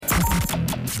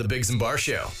the Biggs and Bar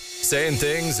Show. Saying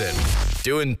things and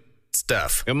doing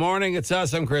stuff. Good morning. It's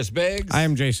us. I'm Chris Biggs. I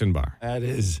am Jason Barr. That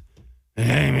is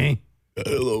Amy.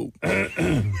 Hello.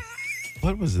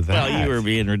 What was that? Well, you were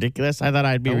being ridiculous. I thought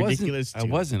I'd be ridiculous, too. I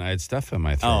wasn't. I had stuff in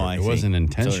my throat. Oh, I see. It wasn't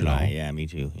intentional. So did I. Yeah, me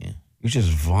too. Yeah. You just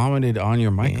vomited on your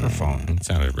microphone. It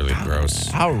sounded really gross.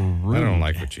 How rude. I don't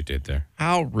like what you did there.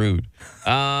 How rude.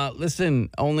 Listen,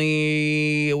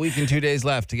 only a week and 2 days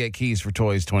left to get keys for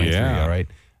Toys 23, Yeah. all right?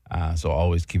 So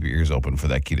always keep your ears open for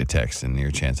that key to text and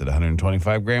your chance at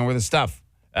 $125,000 worth of stuff.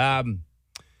 You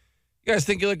guys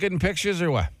think you look good in pictures or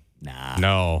what? Nah.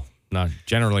 No, not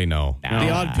generally no.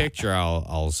 The odd picture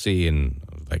I'll see and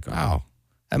like, wow,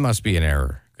 that must be an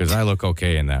error because I look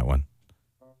okay in that one.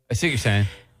 I see what you're saying.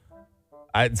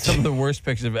 Some of the worst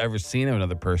pictures I've ever seen of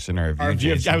another person are of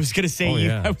you, Jason. I was going to say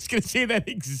yeah. I was going to say that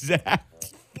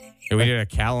exact. Yeah, we did a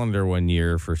calendar one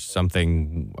year for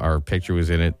something. Our picture was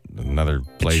in it. Another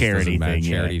place, charity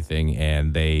charity thing,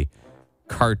 and they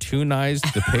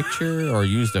cartoonized the picture or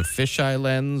used a fisheye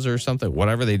lens or something.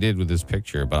 Whatever they did with this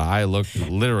picture, but I looked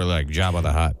literally like Jabba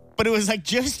the Hutt. But it was like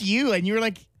just you, and you were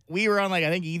like, we were on like I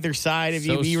think either side of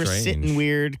you. So You were strange. sitting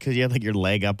weird because you had like your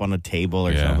leg up on a table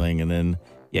or something, and then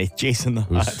Jason the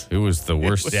Hutt. It was the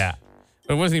worst. Yeah.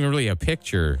 But it wasn't even really a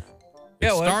picture.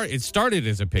 It started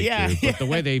as a picture, but the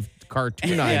way they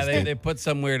cartoonized it, they put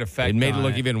some weird effect it made it on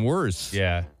look even worse.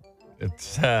 Yeah. It's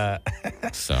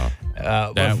So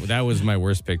that was my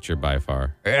worst picture by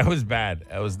far. It was bad.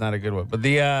 That was not a good one. But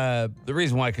the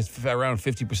reason why, because around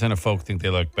 50% of folk think they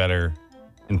look better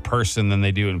in person than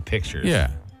they do in pictures.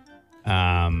 Yeah.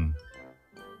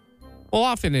 Well,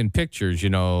 often in pictures,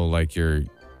 like you're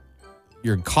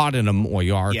caught in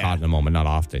you are caught in a moment. Not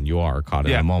often. You are caught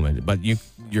in a moment. But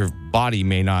your body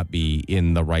may not be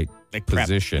in the right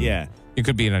position. Yeah. You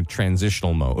could be in a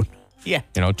transitional mode. Yeah.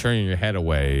 Turning your head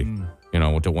away,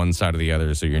 to one side or the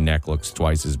other so your neck looks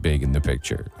twice as big in the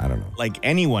picture. I don't know. Like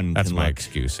anyone That's can my look.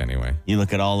 excuse anyway. You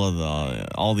look at all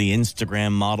the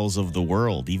Instagram models of the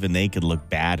world. Even they could look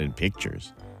bad in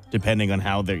pictures, depending on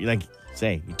how they're like.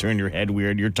 Say, you turn your head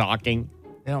weird. You're talking.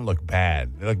 They don't look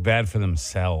bad. They look bad for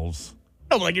themselves.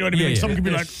 Oh, like you know what I mean? Yeah, Like yeah. someone could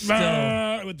be like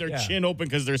Still- with their chin open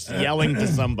because they're yelling to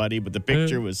somebody, but the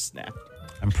picture was snapped.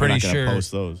 I'm pretty not gonna sure.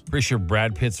 post those. Pretty sure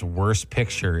Brad Pitt's worst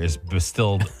picture is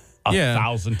still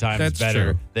 1,000 times that's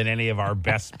better true. than any of our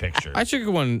best pictures. I took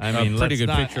a pretty let's good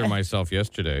not- picture of myself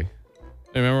yesterday.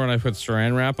 Remember when I put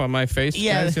saran wrap on my face?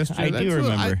 Yeah, guys, yesterday? I do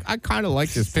remember. I kind of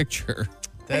like this picture.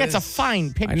 That's a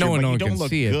fine picture, I know but no you one don't can look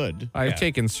see it. good. I've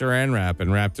taken saran wrap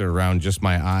and wrapped it around just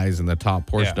my eyes and the top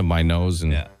portion of my nose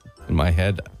and in my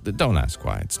head. Don't ask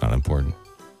why. It's not important.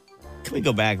 Can we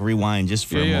go back, rewind just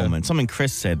for a moment? Something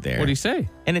Chris said there. What do you say?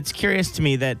 And it's curious to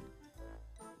me that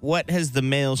what has the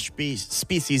male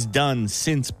species done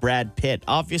since Brad Pitt?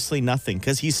 Obviously nothing,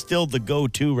 because he's still the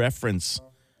go-to reference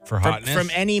for hotness. from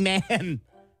any man.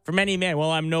 From any man.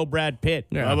 Well, I'm no Brad Pitt.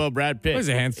 Yeah. How about Brad Pitt? He's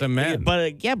a handsome man.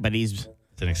 But he's...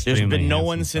 There's There's been no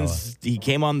one since he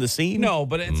came on the scene. No,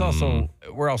 but it's also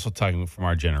we're also talking from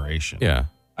our generation. Yeah.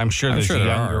 I'm sure there's there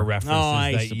younger are. references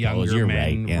I that suppose. younger You're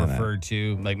men right. Yeah, referred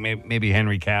to, like maybe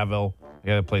Henry Cavill, the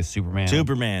guy that plays Superman.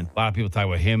 Superman. A lot of people talk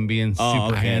about him being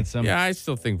super handsome. Yeah, I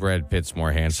still think Brad Pitt's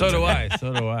more handsome. So do than him. I.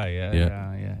 So do I.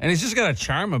 Yeah. And he's just got a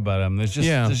charm about him. There's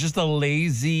just a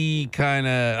lazy kind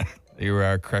of. You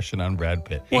are crushing on Brad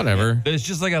Pitt. Whatever. There's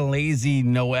just like a lazy,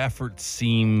 no effort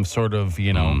seem sort of,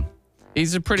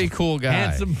 He's a pretty cool guy.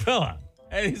 handsome fella.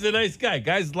 And he's a nice guy.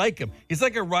 Guys like him. He's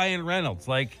like a Ryan Reynolds.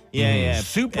 Like,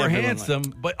 super Everyone handsome,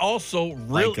 but also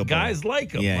real Likable. guys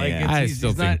like him. Yeah, like, yeah. I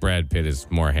still think Brad Pitt is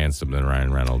more handsome than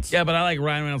Ryan Reynolds. Yeah, but I like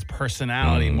Ryan Reynolds'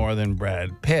 personality more than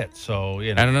Brad Pitt. So,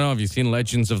 I don't know. Have you seen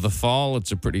Legends of the Fall?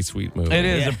 It's a pretty sweet movie. It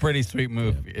is a pretty sweet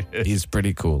movie. He's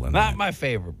pretty cool in Not that. my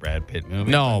favorite Brad Pitt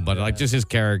movie. No, but like just his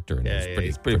character. And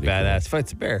He's pretty badass.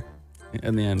 Fights a bear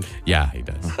in the end. Cool. Yeah, he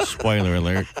does. Spoiler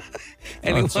alert.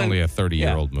 Well, it's only a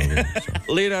 30-year-old movie. So.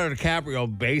 Leonardo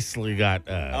DiCaprio basically got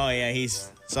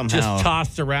He's somehow just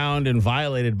tossed around and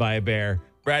violated by a bear.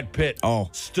 Brad Pitt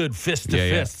stood fist to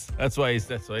fist. That's why he's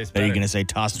Are better. you going to say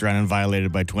tossed around and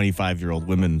violated by 25-year-old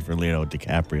women for Leonardo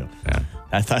DiCaprio? Yeah.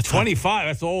 I thought 25.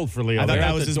 That's old for Leo. I thought They're that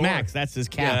at was the his door. max. That's his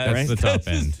cap, Yeah, right? That's the top That's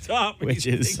end. his top. Which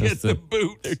he is- gets the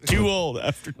boot. They're too old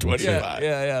after 25.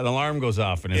 Yeah. An alarm goes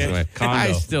off in his condo.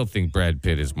 I still think Brad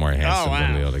Pitt is more handsome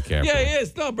than Leo DiCaprio. Yeah, he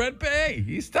is. No, Brad Pitt. Hey,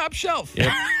 he's top shelf.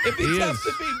 Yep. It'd be He tough is.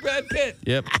 to beat Brad Pitt.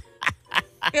 Yep.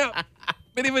 Yeah.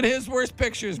 But even his worst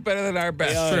picture is better than our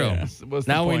best. True. Was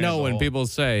the Now we point know of the when whole- people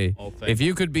say, whole thing. if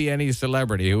you could be any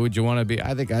celebrity, who would you want to be?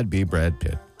 I think I'd be Brad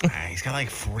Pitt. He's got like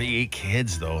 48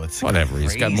 kids, though. It's Whatever.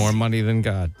 He's got crazy. more money than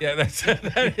God. Yeah, that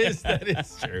is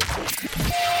true.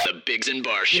 The Biggs Biggs and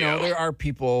Bar Show. You know, there are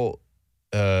people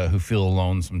who feel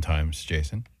alone sometimes,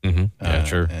 Jason. Mm-hmm. Yeah,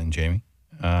 sure. And Jamie,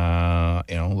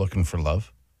 looking for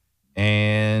love.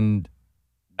 And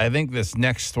I think this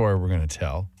next story we're going to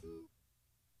tell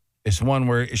is one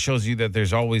where it shows you that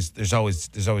there's always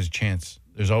a chance.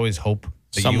 There's always hope.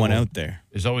 Someone out there.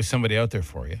 There's always somebody out there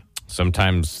for you.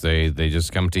 Sometimes they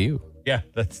just come to you. Yeah,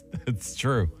 that's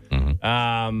true.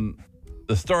 Mm-hmm.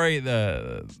 The story,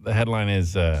 the headline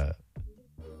is,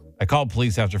 I called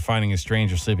police after finding a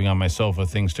stranger sleeping on my sofa.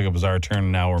 Things took a bizarre turn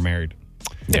and now we're married.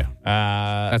 Yeah.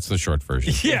 That's the short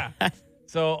version. Yeah.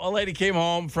 So a lady came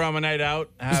home from a night out.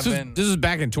 This is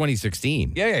back in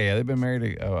 2016. Yeah. They've been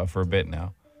married for a bit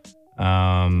now.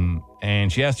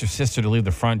 And she asked her sister to leave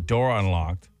the front door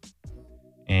unlocked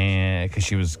and because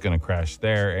she was going to crash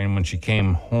there. And when she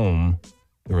came home,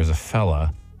 there was a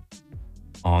fella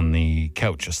on the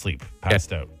couch asleep,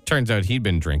 passed out. Turns out he'd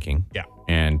been drinking. Yeah.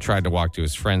 And tried to walk to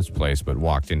his friend's place, but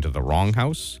walked into the wrong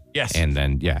house. Yes. And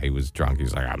then, he was drunk.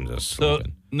 He's like, I'm just sleeping.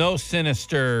 So, no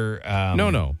sinister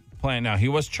No. plan. Now, he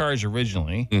was charged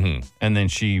originally, Mm-hmm. and then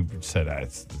she said,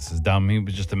 this is dumb. He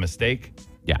was just a mistake.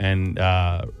 Yeah. And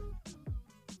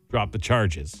dropped the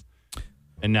charges.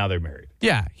 And now they're married.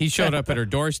 Yeah. He showed up at her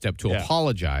doorstep to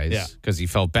apologize because he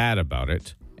felt bad about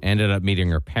it. Ended up meeting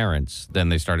her parents. Then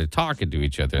they started talking to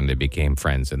each other and they became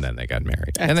friends and then they got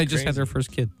married. And they just had their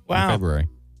first kid in February.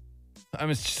 I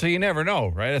mean, so you never know,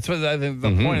 right? That's what I think the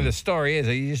point of the story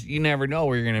is. You never know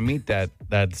where you're going to meet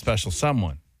that special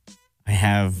someone. I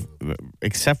have,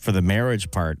 except for the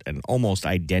marriage part, an almost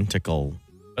identical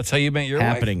That's how you met your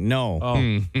happening.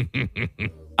 wife?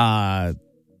 No.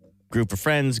 Group of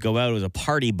friends go out with a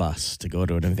party bus to go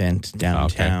to an event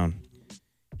downtown.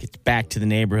 Gets back to the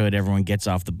neighborhood. Everyone gets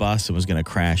off the bus and was going to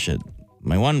crash at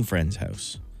my one friend's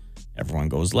house. Everyone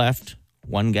goes left.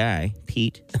 One guy,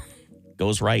 Pete,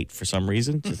 goes right for some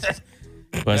reason.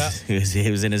 He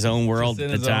was in his own world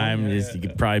at the time. He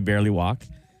could probably barely walk.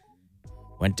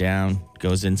 Went down,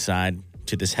 goes inside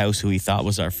to this house who he thought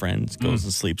was our friend's, goes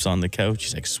and sleeps on the couch.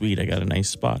 He's like, sweet, I got a nice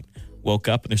spot. Woke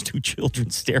up and there's two children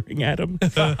staring at him.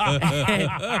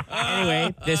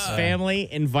 Anyway, this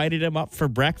family invited him up for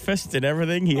breakfast and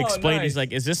everything. He explained, nice. He's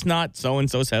like, is this not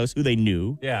so-and-so's house, who they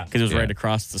knew? Yeah. Because it was right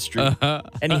across the street.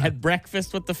 And he had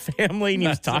breakfast with the family and he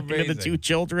was talking to the two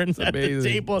children at the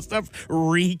table and stuff,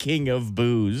 reeking of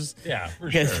booze. Yeah, for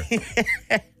sure.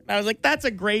 I was like, that's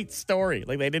a great story.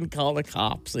 Like, they didn't call the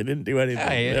cops. They didn't do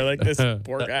anything. Yeah. They're like, this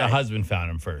poor guy. The husband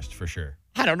found him first, for sure.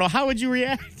 I don't know. How would you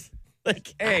react?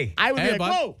 Like, hey. I would be like,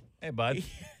 bud. whoa. Hey, bud.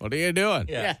 What are you doing?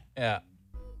 Yeah.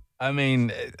 I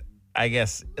mean, I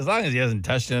guess as long as he hasn't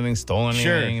touched anything, stolen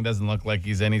anything, it doesn't look like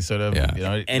he's any sort of,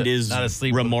 and is not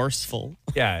asleep. remorseful.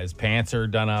 His pants are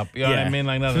done up. You know what I mean?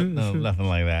 Like nothing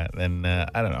like that. Then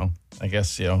I don't know. I guess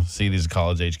see these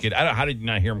college age kid. How did you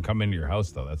not hear him come into your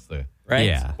house though? That's the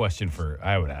question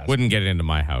I would ask. Wouldn't get into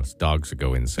my house. Dogs would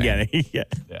go insane.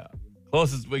 Yeah.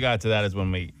 Closest we got to that is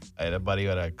when I had a buddy who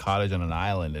had a cottage on an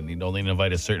island, and he'd only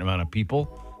invite a certain amount of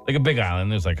people. Like a big island.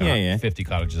 There's like 50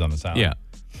 cottages on this island. Yeah.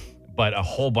 But a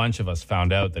whole bunch of us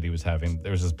found out that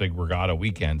there was this big regatta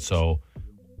weekend. So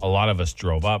a lot of us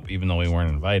drove up, even though we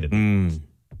weren't invited.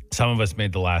 Some of us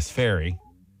made the last ferry.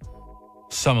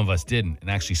 Some of us didn't and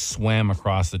actually swam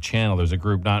across the channel. There's a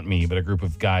group, not me, but a group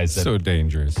of guys that so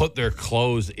dangerous. Put their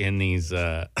clothes in these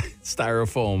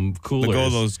styrofoam coolers. The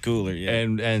Go-Lo's cooler,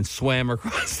 and swam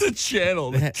across the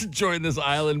channel to join this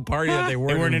island party that they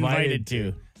weren't invited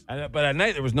to. But at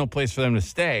night, there was no place for them to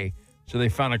stay. So they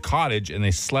found a cottage and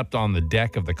they slept on the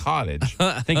deck of the cottage,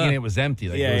 thinking it was empty.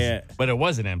 But it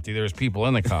wasn't empty. There was people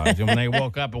in the cottage. And when they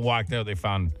woke up and walked out, they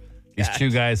found these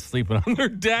two guys sleeping on their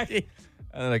deck.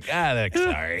 And they're like,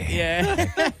 sorry.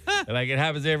 Yeah. Like, it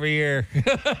happens every year.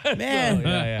 Man. So,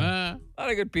 a lot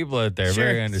of good people out there. Sure,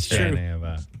 Very understanding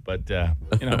of but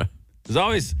there's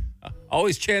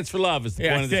always chance for love is the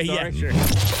point of the story. Yeah, sure.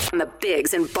 On the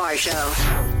Biggs and Bar Show.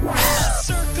 A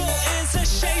circle is a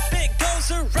shape, it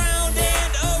goes around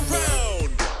and around.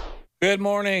 Good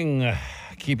morning.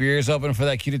 Keep your ears open for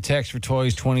that cue to text for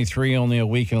Toys 23. Only a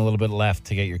week and a little bit left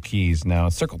to get your keys. Now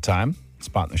it's circle time.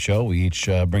 Spot in the show. We each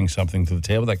bring something to the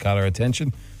table that caught our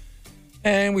attention,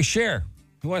 and we share.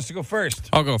 Who wants to go first?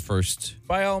 I'll go first.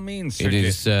 By all means, sir. It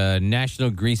is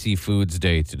National Greasy Foods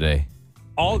Day today.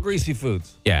 All greasy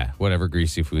foods. Yeah, whatever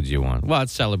greasy foods you want. Well,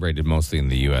 it's celebrated mostly in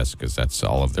the U.S. because that's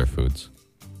all of their foods.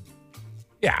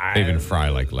 Yeah. They even fry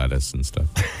like lettuce and stuff.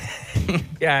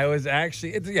 Yeah, it was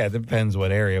actually, it depends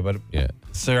what area, but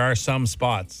so there are some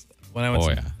spots. When I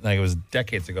went like it was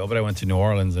decades ago, but I went to New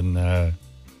Orleans and there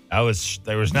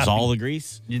was nothing. All the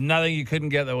grease? Nothing you couldn't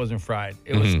get that wasn't fried.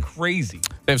 It was crazy.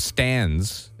 They have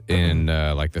stands in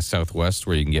like the Southwest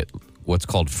where you can get what's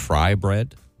called fry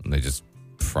bread, and they just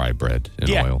fry bread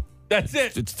in oil. That's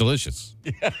it. It's delicious.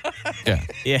 Yeah.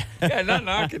 Yeah. Yeah, not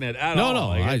knocking it at all.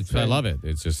 No, I love it.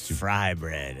 It's just Fry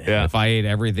bread. Yeah. if I ate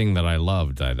everything that I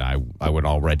loved, I would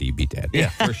already be dead. Yeah,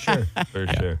 for sure.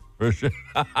 For sure.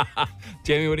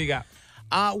 Jamie, what do you got?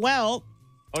 Well,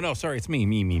 Oh, no, sorry. It's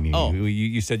me. Oh.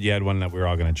 You said you had one that we were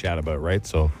all going to chat about, right?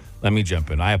 So let me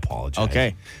jump in. I apologize.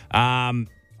 okay. Um,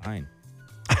 Fine.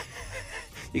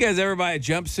 you guys ever buy a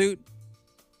jumpsuit?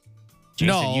 Jason,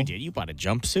 No. you did. You bought a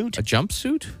jumpsuit? A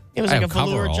jumpsuit? It was I like a have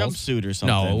velour coveralls. jumpsuit or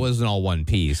something. No, it wasn't all one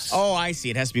piece. Oh, I see.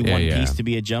 It has to be one piece to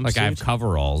be a jumpsuit. Like I have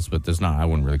coveralls, but there's not. I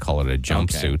wouldn't really call it a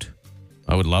jumpsuit.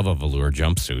 I would love a velour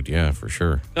jumpsuit. Yeah, for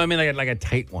sure. No, I mean like a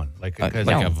tight one. Like a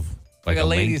Like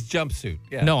lady's jumpsuit.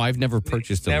 Yeah. No, I've never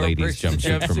purchased a Never lady's purchased a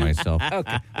jumpsuit for jumpsuit? myself.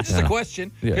 Okay. Just a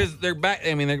question. Yeah. Because they're back.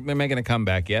 I mean, they're making a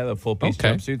comeback. Yeah, the full piece Okay.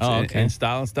 jumpsuits Oh, and- okay. and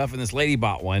style and stuff. And this lady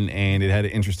bought one, and it had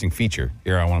an interesting feature.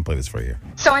 Here, I want to play this for you.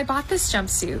 So I bought this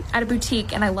jumpsuit at a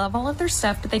boutique and I love all of their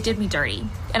stuff, but they did me dirty.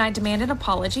 And I demand an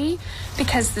apology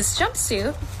because this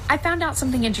jumpsuit, I found out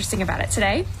something interesting about it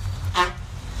today.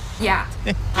 Yeah.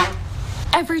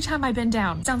 Every time I bend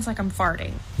down, it sounds like I'm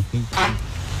farting.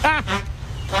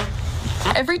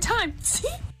 Every time. See?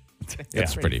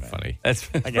 That's pretty funny. That's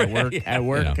Like at work,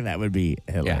 Yeah. that would be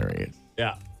hilarious.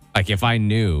 yeah. Like if I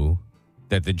knew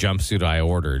that the jumpsuit I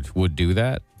ordered would do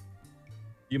that,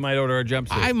 You might order a jumpsuit.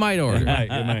 I might order. You might,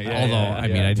 yeah, Although, yeah, I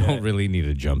mean, yeah, I don't really need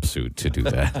a jumpsuit to do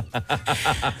that.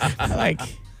 Like,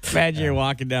 imagine you're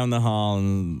walking down the hall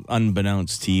and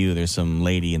unbeknownst to you, there's some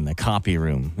lady in the copy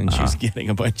room and she's getting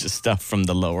a bunch of stuff from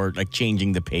the lower, like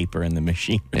changing the paper in the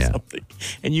machine or Yeah. something.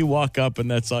 And you walk up and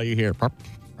that's all you hear. Burp,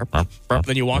 burp, burp, burp.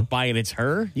 Then you walk by and it's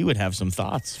her. You would have some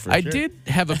thoughts for I sure. did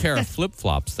have a pair of flip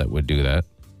flops that would do that.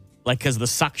 Like, because the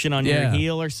suction on your Yeah.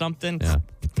 heel or something. Yeah.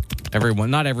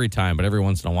 Not every time, but every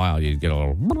once in a while, you'd get a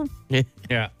little.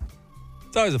 Yeah.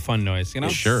 It's always a fun noise, you know?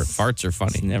 Sure, farts are It's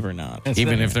funny, never not.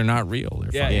 even if they're not real.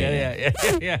 They're Yeah,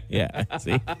 funny. yeah. Yeah.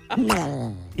 See?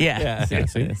 Yeah. Yeah,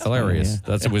 see, it's hilarious.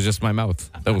 It was just my mouth.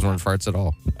 Those weren't farts at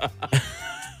all.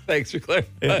 Thanks for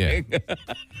clarifying.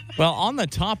 Well, on the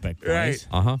topic, boys,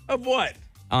 Right. Of what?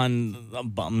 on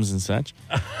bums and such,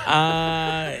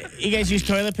 you guys use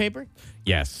toilet paper?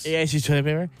 Yes. You guys use toilet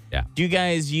paper? Yeah. Do you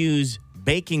guys use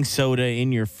baking soda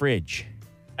in your fridge?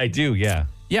 I do, yeah.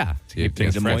 Yeah. To keep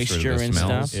things The moisture and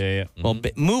stuff? Yeah. Well,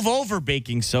 move over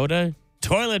baking soda.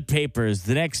 Toilet paper is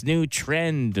the next new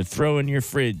trend to throw in your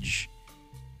fridge.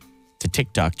 It's a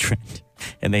TikTok trend.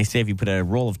 And they say if you put a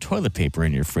roll of toilet paper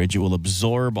in your fridge, it will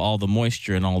absorb all the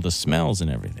moisture and all the smells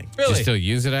and everything. Do Really? you still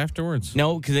use it afterwards?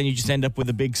 No, because then you just end up with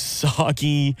a big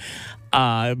soggy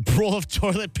roll of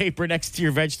toilet paper next to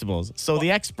your vegetables. So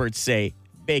the experts say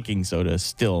baking soda is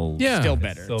still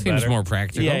better. Still Seems better. more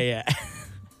practical. Yeah.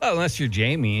 Well, unless you're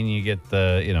Jamie and you get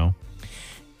the, Now,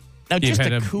 You've just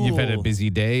had a cool. you've had a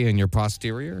busy day in your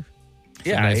posterior?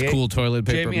 Yeah, nice yeah. cool toilet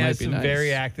paper Jamie might has be some nice.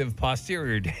 very active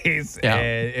posterior days. Yeah.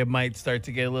 And it might start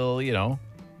to get a little,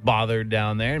 bothered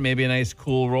down there. And maybe a nice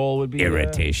cool roll would be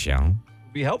Irritation.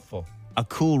 be helpful. A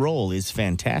cool roll is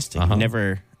fantastic. You've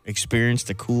never experienced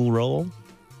a cool roll?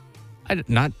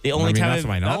 Not The only time not I've- to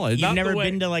my knowledge. You've Not never the way-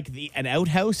 been to like an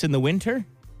outhouse in the winter?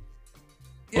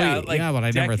 Well, yeah, but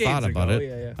I never decades thought about ago.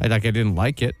 it. Yeah. I didn't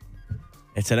like it.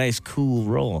 It's a nice cool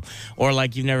roll. Or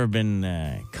like you've never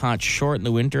been caught short in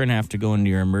the winter and have to go into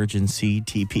your emergency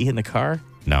TP in the car?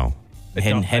 No,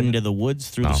 Head into the woods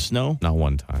through the snow? not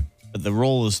one time. But the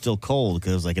roll is still cold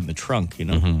because it was like in the trunk, you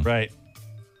know? Right.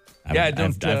 I've, Yeah,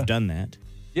 I've done that.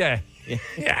 Yeah.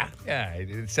 Yeah.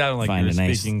 It sounded like Find you were a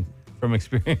nice- speaking from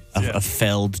experience. A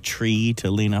felled tree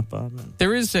to lean up on.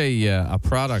 There is a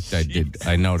product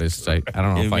I noticed. I don't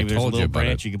know if I Maybe there's a told you little about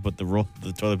branch it. you can put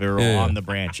the toilet paper roll Yeah. on the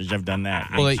branch. I've done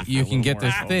that. Well, Makes you it a can little get more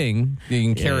this fun. thing you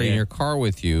can carry in yeah. your car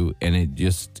with you, and it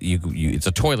just you it's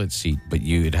a toilet seat, but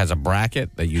it has a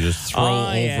bracket that you just throw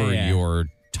Oh, yeah, over yeah. your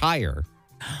tire,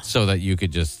 so that you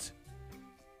could just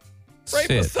Right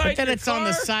sit. beside But then your it's on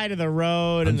the car? side of the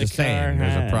road I'm and the just car. saying,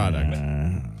 there's a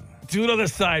product. Do it on the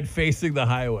side facing the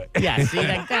highway. Yeah, see,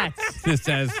 like that. Just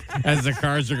as the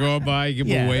cars are going by, give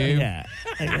them a wave. Yeah,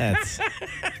 like that's.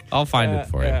 I'll find it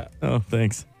for you. Oh,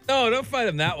 thanks. No, don't find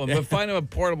him that one, but find him a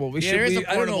portable. We Yeah, should. there is a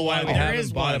I don't know portable why one. we There haven't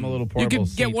is bought him a one. little You portable.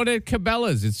 could get seat. one at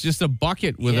Cabela's. It's just a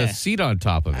bucket with Yeah. a seat on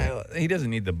top of it. He doesn't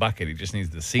need the bucket. He just needs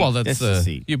the seat. Well, That's that's the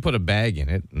seat. you put a bag in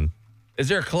it. And is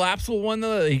there a collapsible one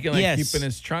though that he can Yes. keep in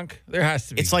his trunk? There has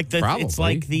to be. It's like the. It's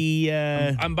Probably. like the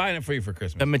I'm buying it for you for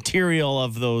Christmas. the material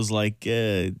of those like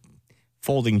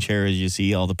folding chairs you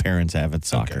see all the parents have at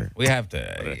soccer. Okay. We have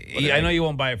to. I know you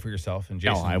won't buy it for yourself, and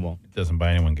Jason I won't. doesn't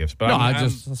buy anyone gifts. But No, I'll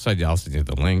send you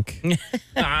the link.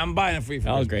 I'm buying it for you.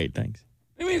 Oh, great. Thanks.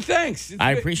 I mean, thanks.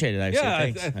 I appreciate it. I say Yeah,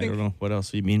 thanks. I I think- don't know what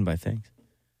else you mean by thanks.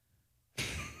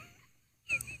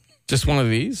 Just one of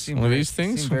these? One of these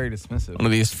things? Seem very dismissive. One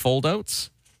of these fold-outs?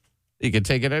 You can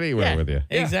take it anywhere with you.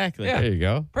 Exactly. Yeah. There you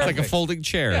go. It's like a Perfect. folding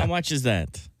chair. How much is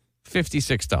that?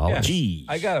 $56. Yeah. Gee.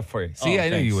 I got it for you. See, I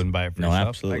knew thanks. you wouldn't buy it for No, yourself.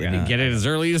 absolutely I got not. Get it as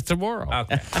early as tomorrow.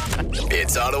 it. Okay.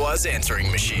 It's Ottawa's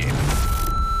answering machine.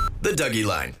 The Dougie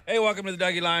Line. Hey, welcome to the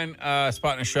Dougie Line.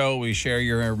 Spot in a show. We share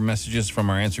your messages from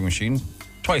our answering machine.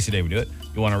 Twice a day we do it.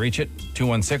 You want to reach it?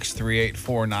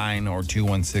 216-3849 or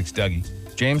 216-DOUGY.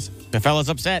 James? The fella's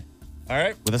upset All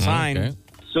right. with a sign. Okay.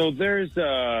 So there's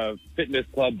a fitness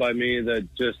club by me that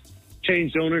just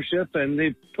changed ownership, and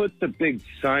they put the big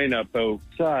sign up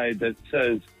outside that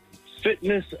says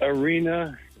Fitness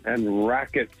Arena and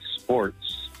Racket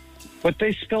Sports. But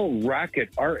they spell racket,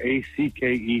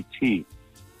 R-A-C-K-E-T.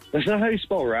 That's not how you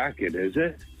spell racket, is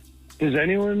it? Does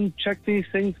anyone check these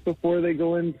things before they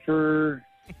go in for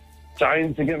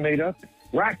signs to get made up?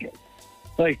 Racket.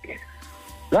 Like,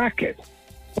 racket.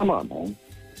 Come on, man.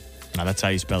 No, that's how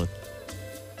you spell it.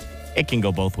 It can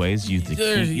go both ways. Use the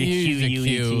There's Q, use a Q.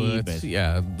 U-E-T, It's- but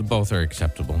yeah, both are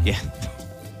acceptable. yeah.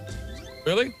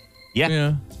 Really? Yeah.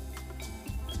 Yeah.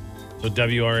 So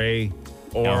W-R-A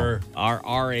or... No,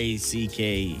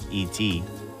 R-A-C-K-E-T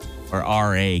or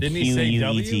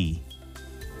R-A-Q-U-E-T.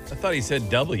 I thought he said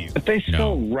W. But they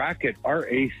spell racket,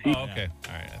 R-A-C. Oh, okay.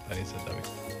 All right. I thought he said W.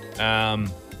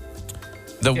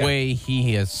 The Yeah. way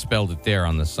he has spelled it there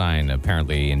on the sign,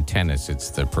 apparently in tennis,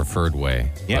 it's the preferred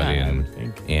way. Yeah, but I would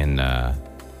think.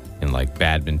 in like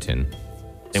badminton,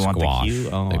 They want the squash, Q?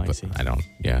 Oh, they I put- see. I don't.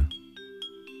 Yeah.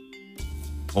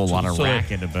 Whole lot of So-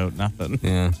 racket about nothing.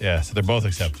 Yeah. Yeah, so they're both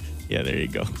accepted. Yeah, there you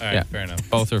go. All right, Yeah. fair enough.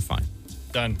 Both are fine.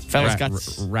 Done. Fellas got...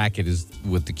 Racket is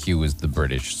with the Q is the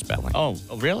British spelling. Oh,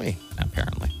 really?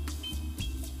 Apparently.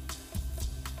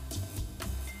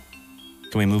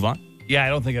 Can we move on? Yeah, I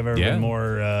don't think I've ever Yeah. been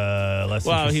more less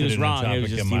Well, he interested was in a wrong. It topic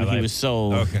was just in my he life. was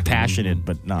so Okay. passionate,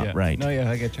 but not Yeah. right. No, yeah,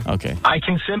 I get you. Okay. I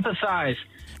can sympathize.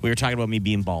 We were talking about me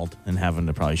being bald and having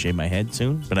to probably shave my head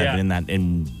soon, but I've Yeah. been in that I thought you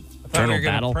internal were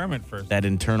gonna battle. permit first. That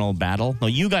internal battle. No,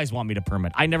 you guys want me to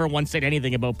permit. I never once said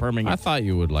anything about permitting. I thought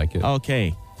you would like it.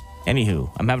 Okay. Anywho,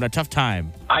 I'm having a tough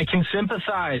time. I can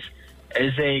sympathize.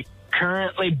 As a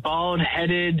currently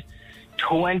bald-headed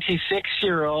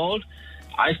 26-year-old,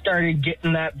 I started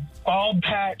getting that bald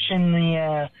patch in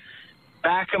the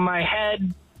back of my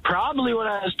head probably when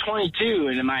I was 22,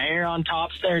 and my hair on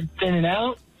top started thinning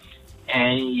out.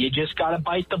 And you just got to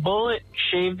bite the bullet,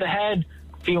 shave the head.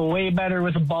 Feel way better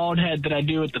with a bald head than I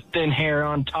do with the thin hair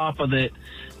on top of it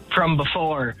from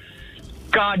before.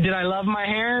 God, did I love my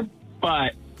hair?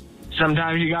 But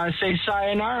sometimes you got to say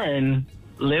sayonara and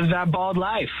live that bald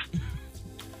life.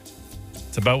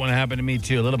 It's about when it happened to me,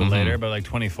 too, a little bit later, about like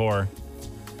 24,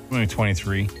 maybe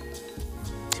 23.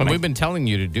 But we've been telling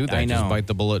you to do that. I know. Just bite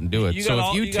the bullet and do it. You So got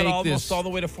if you got take almost this, all the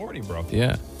way to 40, bro.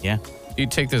 yeah, Yeah. you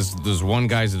take this one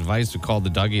guy's advice to call the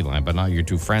Dougie line, but not your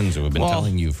two friends who have been Well,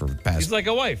 telling you for the past. He's like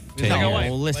a wife. He's No, like a wife.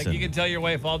 well, listen. Like you can tell your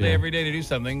wife all day, Yeah. every day to do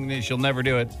something, and she'll never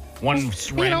do it. One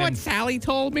random, Sally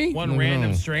told me? one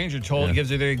random stranger gives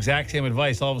her the exact same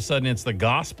advice. All of a sudden, it's the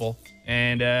gospel,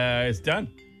 and it's done.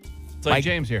 It's like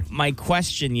James here. My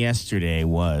question yesterday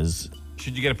was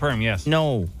Should you get a perm? Yes.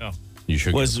 no. No. You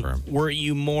should Was get a perm. were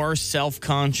you more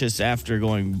self-conscious after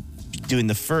doing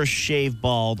the first shave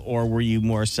bald, or were you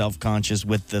more self-conscious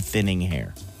with the thinning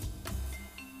hair?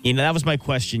 You know, that was my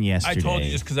question I yesterday. told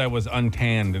you just because I was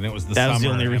untanned and it was the That summer was the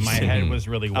only and my reason. head was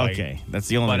really white. Okay, that's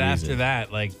the only But reason. after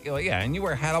that, like, yeah, and you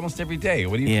wear a hat almost every day.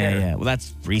 What do you Yeah, care? yeah. Well,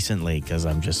 that's recently because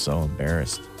I'm just so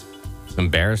embarrassed.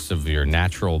 Embarrassed of your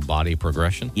natural body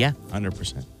progression? Yeah,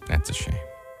 100%. That's a shame.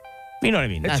 You know what I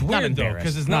mean? It's not weird, though, embarrassed.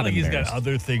 because it's not like he's got embarrassed.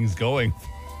 other things going.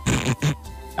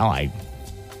 Oh,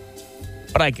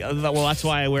 well, that's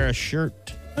why I wear a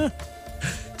shirt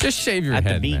Just shave your at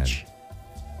head, the beach. man.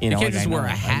 You You know, can't like, just I wear know-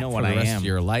 a I hat know for what the I rest am. of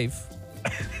your life.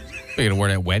 You're going to wear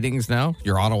that at weddings now?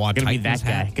 Your OttaWHAT Gonna be Titans that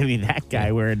guy. hat? Gonna be that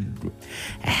guy wearing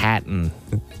a hat and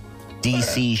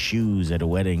DC shoes at a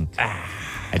wedding.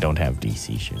 I don't have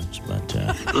DC shoes,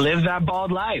 but Live that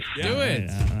bald life. Do it.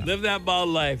 Live that bald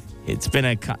life. it's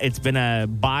been a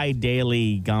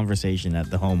bi-daily conversation at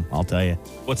the home. I'll tell you.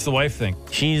 What's the wife think?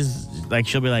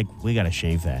 She'll be like, we gotta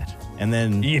shave that, and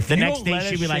then If the you next don't day let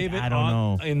she'll us be like, shave it I don't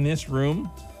know in this room,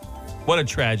 what a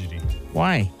tragedy.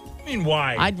 why. I mean,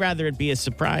 why? I'd rather it be a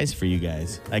surprise for you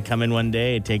guys. I come in one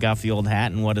day, take off the old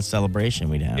hat, and what a celebration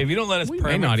we'd have. if you don't let us We perm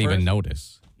may it not even first-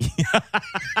 notice.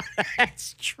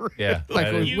 That's true. Yeah. Like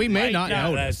that is- we may not Yeah,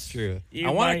 know. that's true. You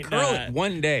I want might to curl not. it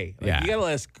one day. Like, Yeah. You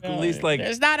got to at least like.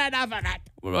 There's not enough of that.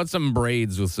 What about some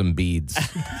braids with some beads?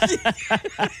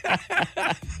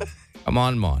 Come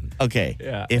on, Mon. Okay.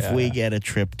 Yeah, if we get a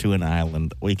trip to an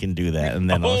island, we can do that, and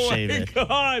then I'll shave it.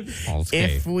 God.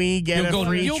 If we get a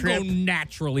free you'll trip, go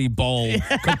naturally bald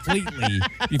completely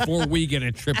before we get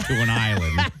a trip to an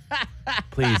island.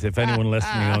 Please, if anyone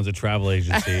listening owns a travel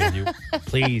agency,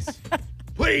 please.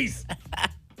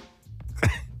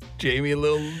 Jamie, a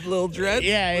little dread.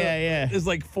 yeah. There's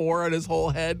like 4 on his whole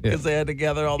head because they had to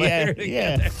gather all the Yeah, hair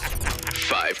together. yeah.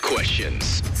 5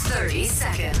 questions. 30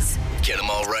 seconds. Get them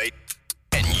all right,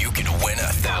 and you could win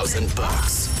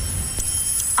 $1,000.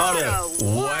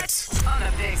 What? On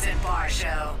the Bigs and Bar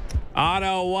Show.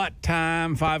 Otto, what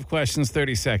time? 5 questions,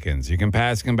 30 seconds. You can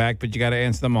pass, come back, but you got to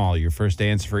answer them all. Your first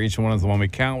answer for each one is the one we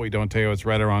count. We don't tell you what's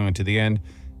right or wrong until the end.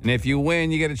 And if you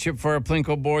win, you get a chip for a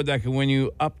Plinko board that can win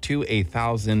you up to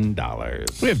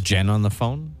 $1,000. We have Jen on the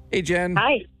phone. Hey, Jen.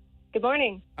 Hi. Good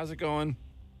morning. How's it going?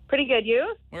 Pretty good.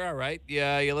 You? We're all right.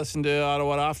 Yeah, you listen to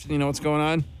OttaWHAT often? You know what's going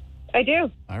on? I do.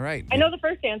 All right. I know the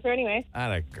first answer anyway.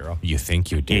 Atta girl. You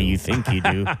think you do? Yeah, you think you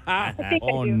do. I think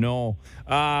Oh, I do. no.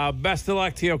 Best of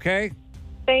luck to you, okay?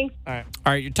 Thanks. All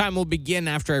right, your time will begin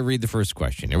after I read the first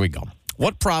question. Here we go.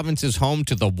 What province is home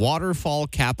to the waterfall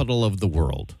capital of the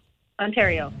world?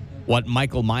 Ontario. What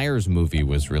Michael Myers movie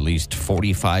was released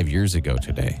 45 years ago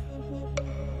today?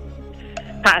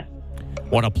 Pass.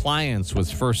 What appliance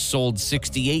was first sold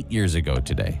 68 years ago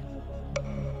today?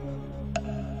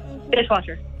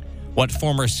 Dishwasher. What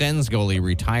former Sens goalie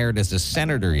retired as a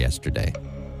senator yesterday?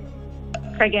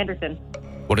 Craig Anderson.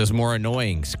 What is more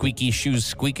annoying, squeaky shoes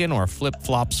squeaking or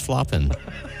flip-flops flopping?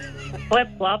 Flip,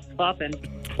 flop, flopping.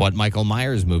 What Michael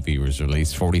Myers movie was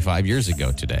released 45 years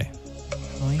ago today?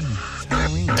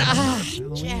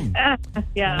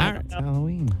 Yeah. All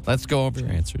right. Let's go over your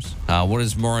answers. What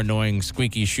is more annoying,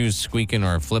 squeaky shoes squeaking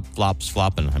or flip-flops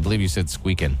flopping? I believe you said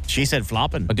squeaking. She said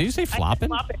flopping. But did you say flopping?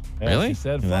 Flopping. Really? She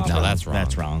said That's No, wrong. that's wrong.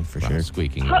 That's wrong for sure.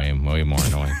 Squeaking way more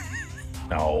annoying.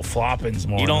 No, flopping's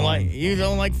more You don't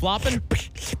annoying. like flopping?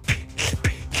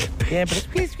 Yeah, but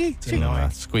Squeak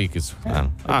is.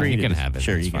 You Agreed can it is. have it.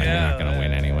 Sure, It's you fine. can. You're not going to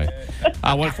win anyway.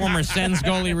 What former Sens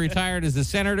goalie retired as a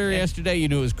senator yesterday? You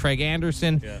knew it was Craig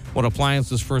Anderson. What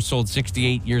appliance was first sold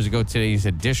 68 years ago today? You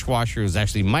said dishwasher. It was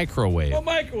actually microwave. Oh,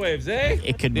 microwaves, eh?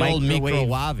 it could The old microwave.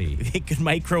 microwave. It could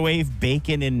microwave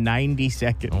bacon in 90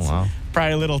 seconds. Oh, wow.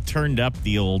 Probably a little turned up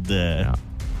the old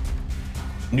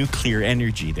nuclear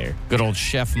energy there. Good old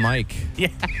Chef Mike. Yeah.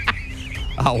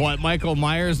 What Michael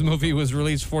Myers movie was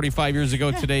released 45 years ago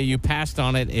today? You passed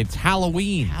on it. It's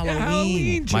Halloween.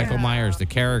 Halloween. Michael Myers, the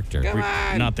character.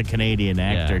 Not the Canadian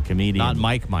actor, comedian. Not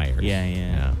Mike Myers.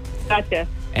 Yeah. Gotcha.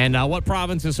 And what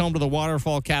province is home to the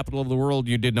waterfall capital of the world?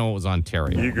 You did know it was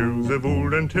Ontario. Ye girls of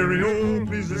old Ontario,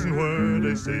 please listen what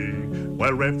I say.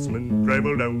 While raftsmen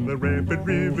travel down the rapid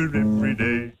river every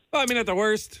day. Well, I mean, not the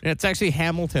worst. It's actually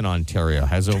Hamilton, Ontario.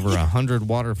 Has over 100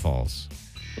 waterfalls.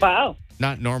 Wow.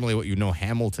 Not normally what you know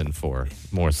Hamilton for.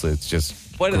 Mostly it's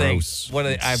just What do gross.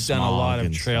 they? I've done a lot Smog of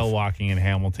and trail stuff. walking in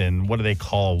Hamilton. What do they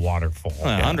call a waterfall?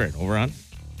 100 over on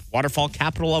waterfall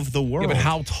capital of the world. Yeah, but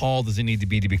how tall does it need to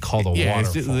be called a Yeah,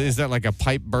 waterfall? is that like a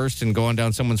pipe burst and going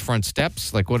down someone's front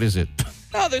steps? Like, what is it?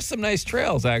 No, there's some nice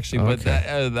trails actually, but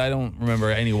I don't remember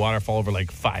any waterfall over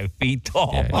like 5 feet tall.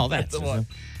 Yeah. Well, that's a lot.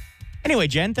 Anyway,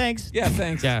 Jen, thanks. Yeah,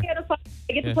 thanks. Yeah.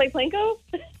 I get to play Plinko?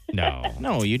 No.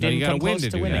 No, you didn't gotta come win close to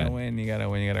to do winning. that. You gotta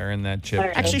win. You gotta earn that chip. All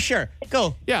right. Actually, sure.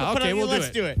 Go. Yeah, Put okay, on we'll your- do let's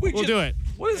it. do it. We'll do it.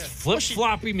 What is flip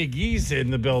floppy McGee's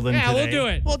in the building? Yeah, today? we'll do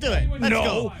it. We'll do it. Let's No,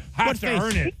 go. have What to face?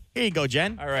 earn it. Here you go,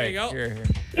 Jen. All right, you go. here.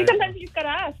 Sometimes you just gotta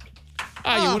ask.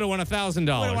 You would have won $1,000.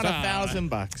 I won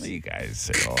 $1,000. You guys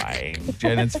are lying,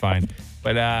 Jen. It's fine,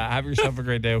 but have yourself a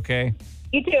great day. Okay.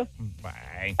 You too.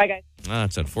 Bye. Bye, guys.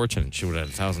 That's unfortunate. She would have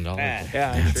had $1,000.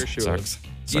 Yeah, I'm sure she Sucks. was.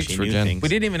 Sucks She for knew Jen. things. We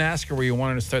didn't even ask her where you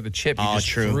wanted to start the chip. You Oh, just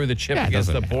true. threw the chip Yeah, it against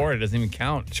doesn't the board. It doesn't even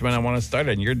count. She might not want to start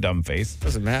it in your dumb face.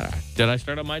 Doesn't matter. Did I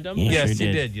start on my dumb? Yeah. Yes, sure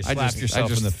you did. did. You I slapped just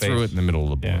yourself in the face. threw it in the middle of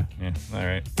the board. Yeah. All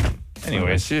right. Anyways,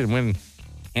 Anyways, she didn't win.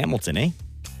 Hamilton, eh?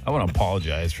 I want to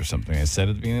apologize for something I said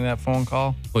at the beginning of that phone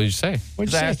call. What did you say?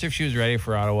 Because I asked her if she was ready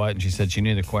for OttaWHAT, and she said she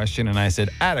knew the question, and I said,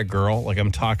 "Atta girl," like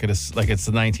I'm talking to, like it's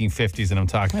the 1950s, and I'm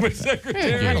talking to my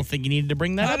secretary. I don't think you needed to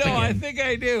bring that I up know. I again. think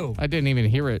I do. I didn't even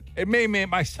hear it. It may make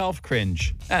myself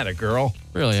cringe. Atta girl.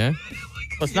 Really, eh?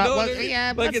 It's You not. know Well, what I mean?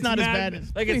 yeah, but Like that's it's not as Mad- bad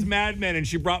as. Like it's Mad Men, and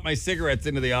she brought my cigarettes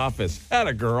into the office.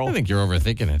 Atta girl. I think you're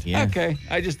overthinking it. Yeah. Okay.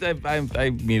 I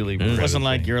immediately. It wasn't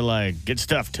like you're like, good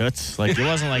stuff, toots. Like, it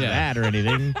wasn't like Yeah. that or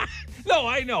anything. No,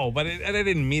 I know, but and I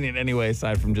didn't mean it anyway.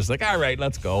 Aside from just like, all right,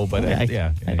 let's go. But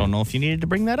I don't know if you needed to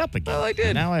bring that up again. Well, I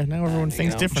did. Now everyone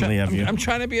thinks differently of you. I'm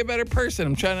trying to be a better person.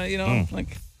 I'm trying to,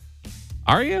 like.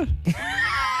 Are you?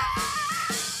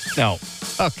 No.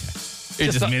 Okay.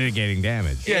 You're just mitigating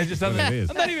damage. Yeah, just I'm it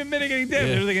is. not even mitigating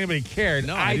damage. I don't think anybody cared.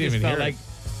 No, I didn't just even felt hear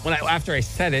like after I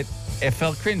said it, it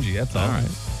felt cringy. That's all. All right.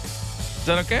 Is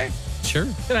that okay? Sure.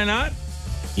 Did I not?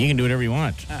 You can do whatever you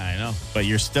want, I know. but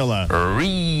you're still a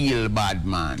Real bad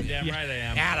man. Damn right I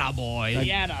am. Attaboy.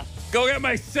 Yada. Go get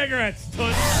my cigarettes,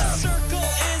 Toots. Circle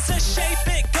is a shape,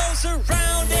 it goes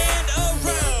around and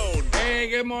around. Hey,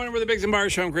 good morning. We're the Biggs and Bar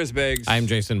Show. I'm Chris Biggs. I'm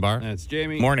Jason Barr. That's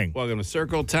Jamie. Morning. Welcome to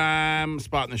Circle Time.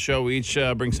 Spot in the show. We each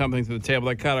bring something to the table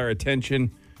that caught our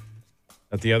attention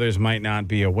that the others might not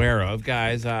be aware of.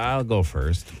 Guys, I'll go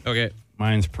first. Okay.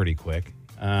 Mine's pretty quick.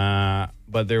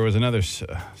 But there was another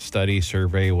study,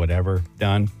 survey, whatever,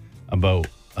 done about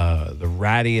the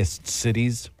rattiest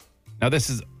cities. Now, this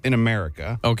is in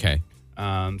America. Okay.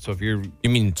 So if you're... You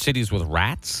mean cities with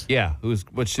rats? Yeah.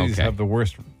 Which cities have the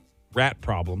worst rat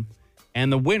problem? And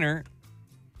the winner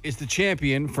is the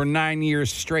champion for 9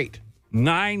 years straight.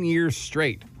 9 years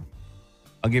straight.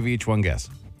 I'll give you each one guess.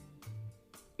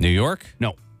 New York?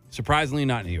 No. Surprisingly,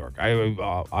 not New York. I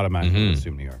automatically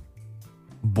assume New York.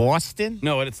 Boston?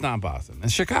 No, it's not Boston.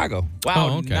 It's Chicago. Wow,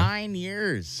 Oh, okay. 9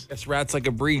 years. It's rats like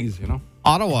a breeze, you know?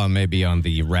 Ottawa may be on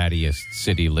the rattiest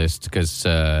city list because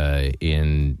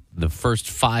in the first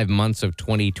 5 months of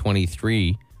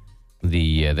 2023,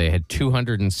 they had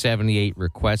 278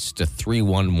 requests to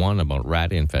 311 about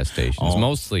rat infestations,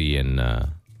 mostly in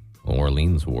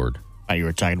Orleans ward. Oh, you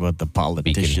were talking about the Beacon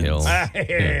politicians. Hill.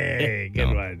 Hey, good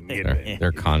No, one. Good one.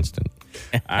 They're constant.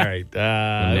 All right.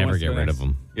 You'll never get rid of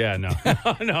them. Yeah, no.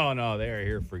 no. They are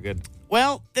here for good.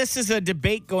 Well, this is a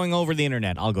debate going over the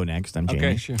internet. I'll go next. I'm Jamie.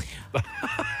 Okay, sure.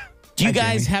 Do you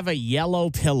guys have a yellow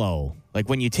pillow? Like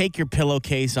when you take your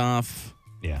pillowcase off,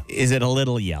 Yeah. is it a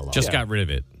little yellow? Just got rid of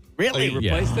it. Really? You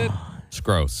replaced it? It's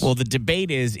gross. Well, the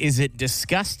debate is it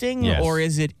disgusting Yes. or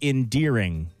is it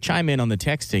endearing? Chime in on the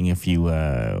texting if you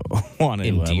want to let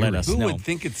Endearing. us Who know. would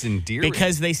think it's endearing?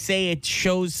 Because they say it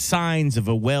shows signs of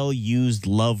a well-used,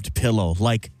 loved pillow,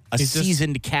 like a He's just-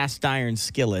 seasoned cast iron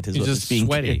skillet is he's what just it's being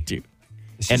sweaty. compared to.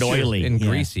 It's And just your- oily. and yeah.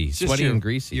 greasy. it's just Sweaty your- and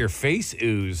greasy. Your face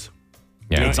ooze.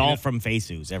 Yeah. It's You know- all from face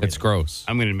ooze. Everything. It's gross.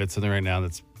 I'm going to admit something right now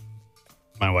that's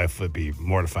my wife would be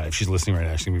mortified. If she's listening right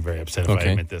now, she's going to be very upset if I Okay.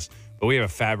 admit this. But we have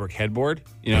a fabric headboard.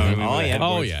 You know what I mean? Oh, The yeah.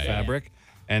 headboard's Oh, yeah, yeah. fabric.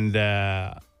 And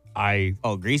I...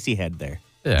 Oh, greasy head there.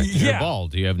 Yeah, 'cause you're Yeah.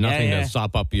 bald. You have nothing Yeah, yeah. to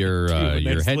sop up your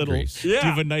nice head little- grease. Do you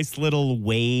have a nice little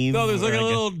wave? No, there's like or a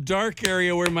little dark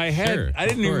area where my head... Sure, I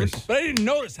didn't of even... course. But I didn't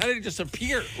notice. How did it just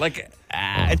appear? Like...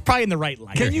 It's probably in the right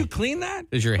light. Can you clean that?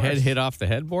 Does your head hit off the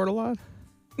headboard a lot?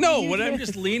 No, when I'm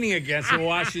just leaning against and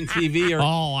watching TV or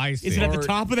Oh, I see. Is it at the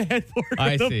top of the headboard? or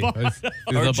I the see. bottom? Is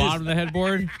Or the just- bottom of the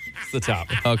headboard? it's the top.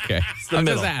 Okay. the I'm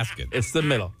middle. just asking. It's the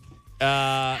middle.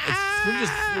 I'm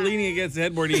just leaning against the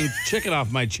headboard eating chicken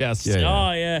off my chest. Yeah, yeah.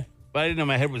 Oh, yeah. But I didn't know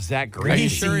my head was that Are you greasy.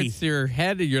 sure it's your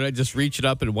head and you're not just reaching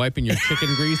up and wiping your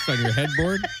chicken grease on your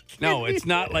headboard? No, it's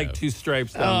not like two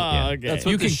stripes down. Oh, okay. That's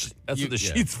what You the, can- that's what the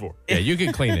yeah. sheet's for. Yeah, you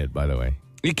can clean it, by the way.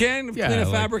 You can Yeah, clean a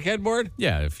like- fabric headboard?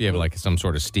 Yeah, if you have like some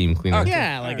sort of steam cleaner.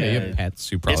 Yeah, like Yeah, you a have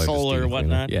pets. You probably have a Bissell or steam cleaner.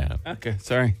 whatnot. Yeah. Okay,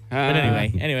 sorry. But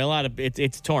anyway, a lot of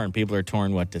it's torn. People are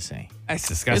torn what to say. That's It's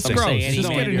disgusting. gross. say any Just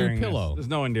man get a new endearing. pillow. There's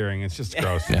no endearing. It's just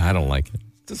gross. Yeah, I don't like it.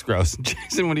 It's just gross.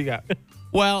 Jason, what do you got?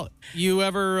 Well, you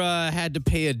ever had to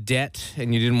pay a debt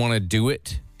and you didn't want to do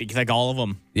it? Because like all of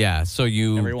them. Yeah, so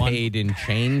you Everyone. paid in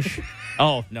change?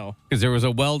 Oh no. Because there was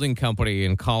a welding company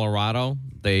in Colorado.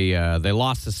 They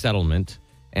lost the settlement,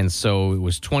 and so it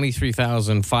was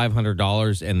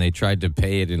 $23,500, and they tried to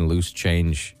pay it in loose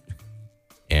change,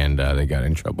 and they got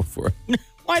in trouble for it.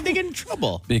 Why'd they get in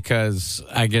trouble? Because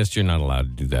I guess you're not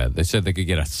allowed to do that. They said they could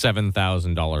get a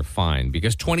 $7,000 fine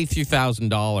because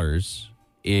 $23,000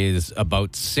 is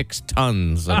about 6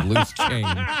 tons of loose change.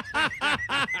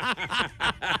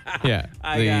 Yeah.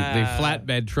 The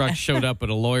flatbed truck showed up at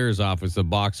a lawyer's office, a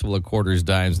box full of quarters,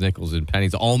 dimes, nickels, and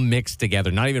pennies, all mixed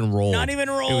together, not even rolled. Not even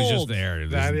It was just rolled. there.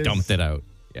 It That just is- dumped it out.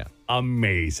 Yeah.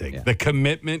 Amazing. Yeah. The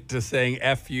commitment to saying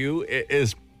F you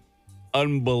is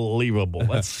unbelievable.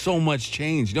 That's so much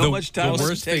change. You know how much time the it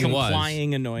worst takes? thing was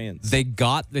Flying annoyance. they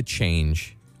got the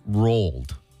change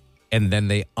rolled, and then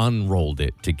they unrolled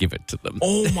it to give it to them.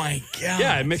 Oh my god.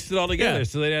 Yeah, I mixed it all together, Yeah.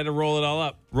 so they had to roll it all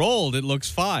up. Rolled, it looks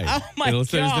fine. Oh, my There's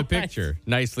the God. picture.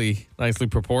 Nicely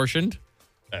proportioned.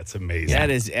 That's amazing. That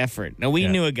is effort. Now we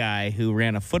Yeah. knew a guy who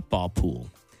ran a football pool.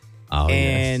 Oh,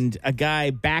 and a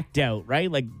guy backed out,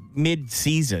 right? Like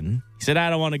mid-season. He said, I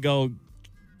don't want to go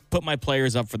put my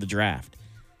players up for the draft.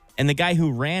 And the guy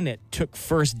who ran it took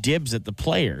first dibs at the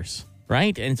players,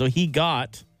 right? And so he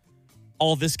got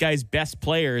all this guy's best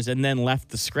players and then left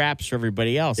the scraps for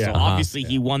everybody else. So obviously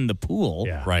he won the pool.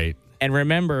 Yeah. Right. And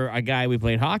remember, a guy we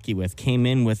played hockey with came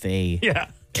in with a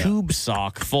tube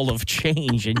sock full of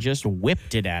change and just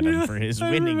whipped it at him for his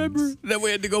winnings. Then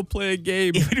we had to go play a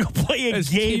game. We had to go play a As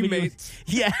game. teammates.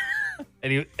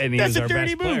 And he That's was a our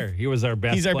dirty best move. player. He was our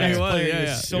best He's our player. best player. Yeah, He yeah.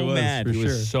 was so He mad. He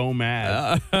was so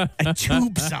mad. A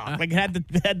tube sock. Like, it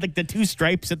had like the two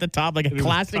stripes at the top, like a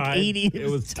classic 80s. It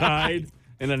was tied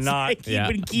in a knot. Like he'd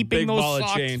been keeping Big those ball of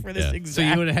socks chain. for this exact So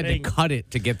you would have had thing. to cut it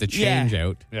to get the change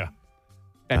out. Yeah.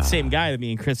 That same guy that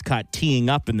me and Chris caught teeing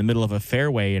up in the middle of a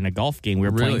fairway in a golf game. We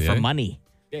were playing Really, for eh? money.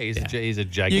 Yeah, he's a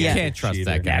gigantic You can't trust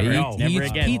cheater. that guy. Never, He never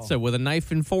eats again. pizza with a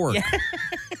knife and fork.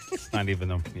 It's not even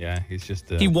them. Yeah, he's just.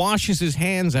 He washes his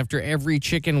hands after every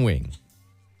chicken wing.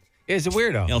 He's a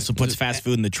weirdo. He also puts fast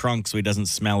food in the trunk so he doesn't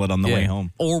smell it on the way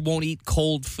home. Or won't eat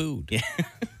cold food.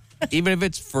 Even if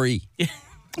it's free.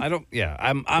 I don't. Yeah,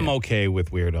 I'm okay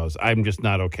with weirdos. I'm just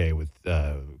not okay with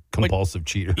compulsive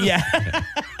cheaters. Yeah.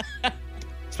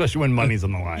 Especially when money's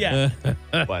on the line. Yeah.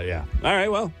 But yeah. All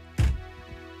right. Well.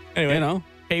 Anyway, You know.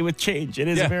 pay with change. It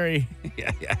is Yeah. very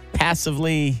Yeah.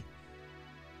 passively.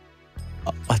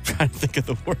 I'm trying to think of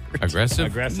the word.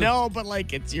 Aggressive? No, but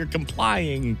like you're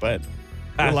complying, but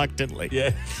reluctantly.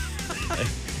 Yeah.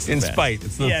 In best. spite.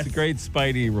 It's the Yes. great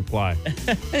spitey reply. And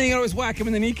you can always whack him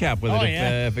in the kneecap with it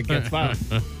if it gets found.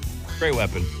 Great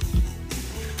weapon.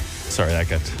 Sorry, that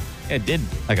got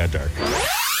dark.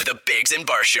 The Biggs and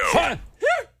Bar Show.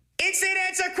 Instant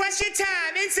answer question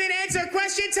time. Instant answer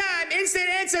question time. Instant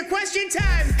answer question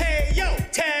time. Hey, yo,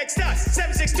 text us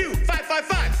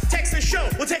 762-555. Text the show.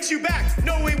 We'll text you back.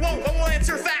 No, we won't, but we'll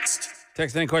answer fast.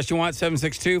 Text any question you want,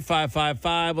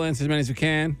 762-555. We'll answer as many as we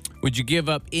can. Would you give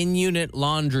up in-unit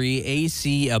laundry,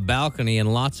 AC, a balcony,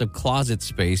 and lots of closet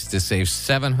space to save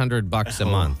 $700 a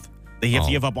month? You have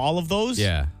to give up all of those?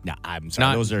 Yeah. No, I'm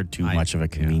sorry. Those are too much of a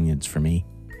convenience for me.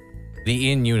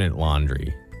 The in-unit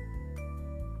laundry,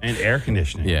 And air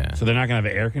conditioning. Yeah. So they're not going to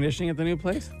have air conditioning at the new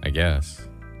place? I guess.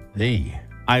 Hey.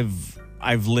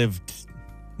 I've lived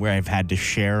where I've had to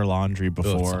share laundry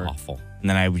before. It's awful. And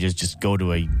then I would just go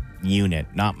to a unit.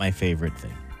 Not my favorite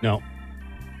thing. No.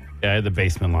 Yeah, I had the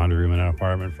basement laundry room in an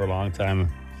apartment for a long time.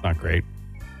 It's not great.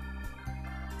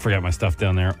 Forgot my stuff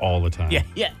down there all the time.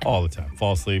 Yeah. All the time.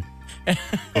 Fall asleep.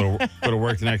 go to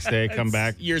work the next day, come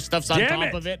back. Your stuff's on Damn top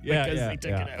it. of it Yeah, because yeah, they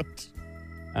took yeah. it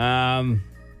out.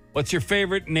 What's your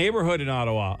favorite neighborhood in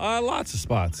Ottawa? Lots of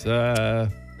spots.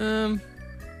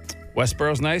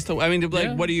 Westborough's nice. I mean, like,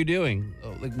 Yeah. what are you doing?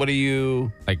 Like, what are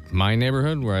you? Like my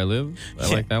neighborhood where I live? I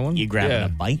like that one. You grabbing Yeah. a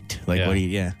bite? Like, Yeah. what do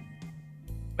you,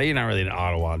 But you're not really an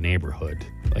Ottawa neighborhood.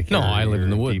 Like, No, you're- I live in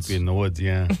the you're woods. Deep in the woods,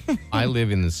 yeah. I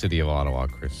live in the city of Ottawa,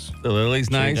 Chris. The Lily's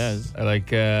Sure nice. does. I like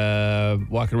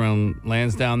walking around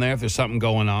Lansdowne there. If there's something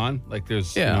going on, like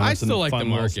there's Yeah, I it's a still like the fun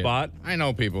little market. spot. I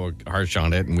know people are harsh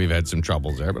on it, and we've had some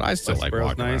troubles there, but I still like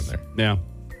Westborough's walking nice. around there.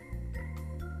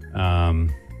 Yeah.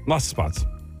 Lots of spots.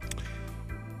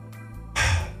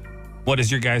 What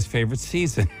is your guys' favorite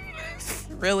season?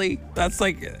 Really? That's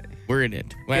like We're in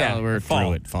it. Well, Yeah, we're fall.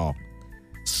 through it. Fall.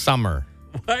 Summer,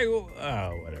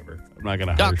 whatever. I'm not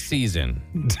gonna duck harsh. season,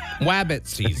 wabbit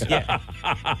season.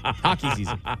 Hockey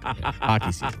season.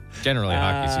 Hockey season. Generally,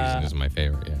 hockey season is my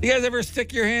favorite. Yeah. You guys ever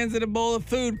stick your hands in a bowl of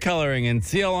food coloring and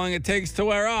see how long it takes to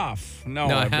wear off? No,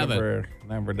 No, I I've haven't.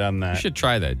 never done that. You should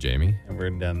try that, Jamie. Never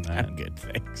done that. Good,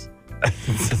 thanks.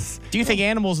 Do you think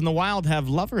animals in the wild have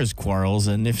lovers' quarrels?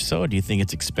 And if so, do you think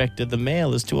it's expected the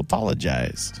male is to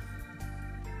apologize?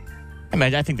 I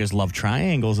mean, I think there's love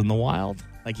triangles in the wild.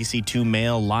 Like you see two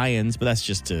male lions, but that's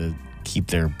just to keep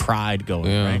their pride going,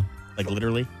 Yeah. right? Like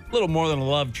literally. A little more than a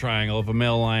love triangle. If a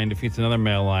male lion defeats another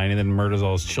male lion and then murders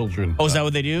all his children. Oh, is that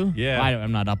what they do? Yeah.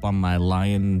 I'm not up on my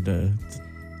lion.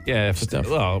 Yeah, if stuff?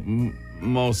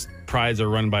 most prides are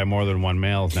run by more than one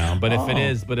male now. But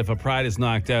if a pride is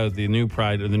knocked out, the new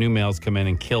pride or the new males come in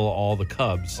and kill all the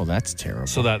cubs. Oh, that's terrible.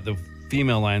 So that the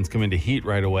female lions come into heat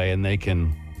right away and they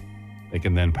can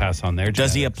then pass on their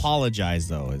Does he genetics. apologize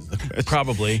though? Is the question.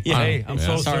 Probably. Yeah. Hey, I'm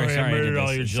so Yeah. sorry. Sorry, I I murdered did all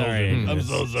this. your Sorry, I children. did I'm this.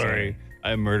 so sorry.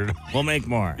 I murdered. We'll make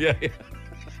more. Yeah.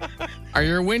 Are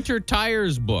your winter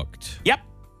tires booked? Yep.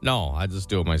 No, I just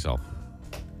do it myself.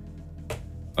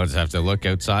 I'll just have to look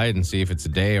outside and see if it's a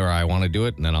day or I want to do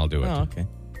it, and then I'll do it. Oh, okay.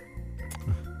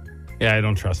 Yeah, I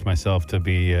don't trust myself to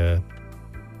be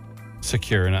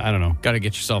secure, and I don't know. Got to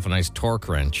get yourself a nice torque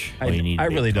wrench. Well, you need a I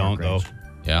big really don't torque though. wrench.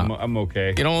 Yeah. I'm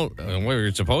okay. You know, what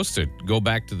you're supposed to go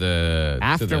back to the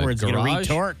Afterwards, to the get it garage,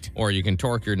 retorqued. or you can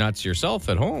torque your nuts yourself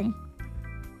at home.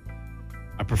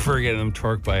 prefer getting them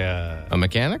torqued by A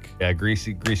mechanic? Yeah,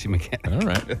 greasy mechanic. All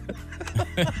right.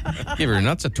 Give her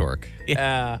nuts a torque. You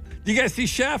guys see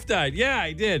Shaft died? Yeah,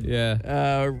 I did.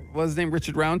 Yeah. What was his name?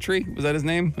 Richard Roundtree? Was that his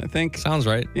name? I think. Sounds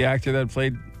right. The actor that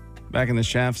played back in the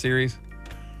Shaft series.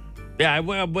 Yeah, I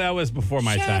was before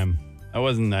my time. I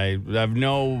wasn't. I have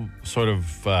no sort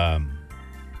of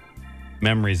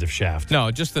memories of Shaft.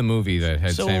 No, just the movie that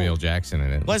had So, Samuel Jackson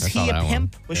in it. Was I saw he a that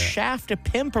pimp? one. Was Yeah. Shaft a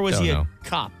pimp or was Don't he know. a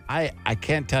cop? I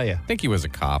can't tell you. I think he was a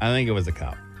cop. I think it was a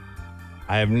cop.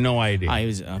 I have no idea. He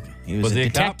was okay. He was, Was a he a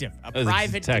cop? detective, He a was a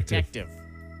private detective.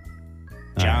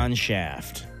 John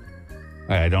Shaft.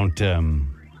 I don't.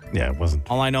 Yeah, it wasn't.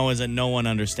 All I know is that no one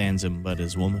understands him but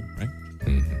his woman, right?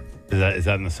 Is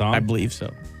that in the song? I believe so.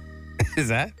 Is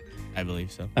that? I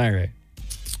believe so. All right.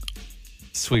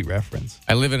 Sweet reference.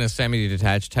 I live in a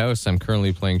semi-detached house. I'm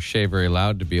currently playing Shay Very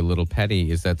Loud to be a little petty.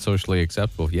 Is that socially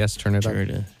acceptable? Yes, turn it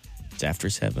up. It's after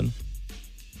 7.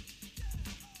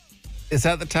 Is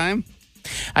that the time?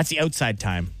 That's the outside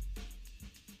time.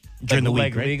 During the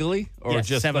week, right? Legally? Or Yes,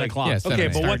 just 7 like, o'clock. Yeah, 7 Okay,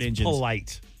 a.m. but Start what's engines.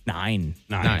 polite? 9.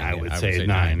 Nine, Nine, I yeah, would I would say say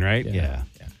nine, nine. right? Yeah.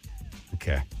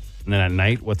 Okay. And then at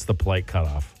night, what's the polite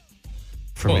cutoff?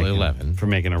 For Well, making, 11. For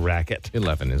making a racket.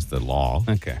 11 is the law.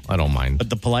 Okay. I don't mind. But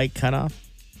the polite cutoff?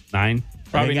 9?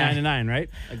 Probably guy- 9 to 9, right?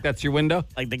 Like that's your window?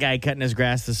 Like the guy cutting his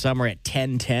grass this summer at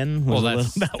 10:10. Well,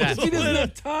 that's- He doesn't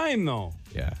have time, though.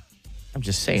 Yeah. I'm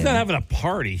just saying. He's not having a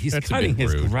party. He's That's a cutting bit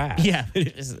his rude. grass. Yeah.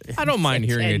 I don't mind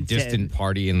hearing a 10:10. distant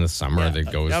party in the summer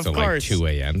that goes of to course. like 2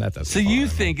 a.m. That doesn't So you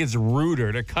bother me. think it's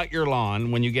ruder to cut your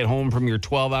lawn when you get home from your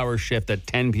 12-hour shift at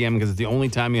 10 p.m. because it's the only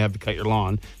time you have to cut your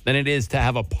lawn than it is to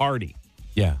have a party?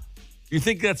 Yeah. You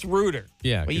think that's ruder?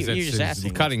 Yeah. Well, 'cause you're it's- just it's-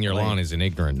 asking cutting your what's lawn polite. is an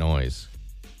ignorant noise.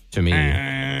 To me.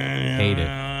 Hate it.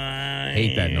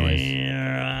 Hate that noise.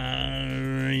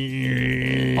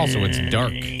 Also, it's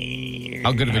dark.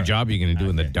 How good of a job are you going to do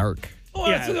in the dark? Oh,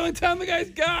 that's the only time the guy's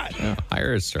got.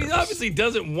 Hire a He service. obviously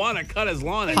doesn't want to cut his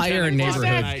lawn. At Hire a 10 o'clock at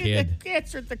neighborhood night. kid.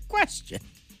 Answered the question.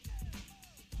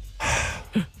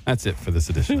 That's it for this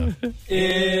edition of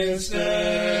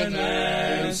Instant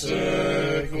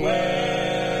answer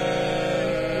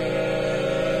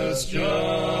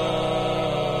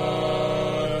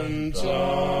question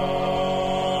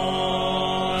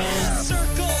time.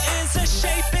 Circle is a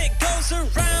shape, it goes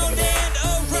around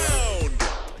and around.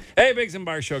 Hey, Biggs and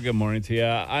Bar Show. Good morning to you.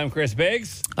 I'm Chris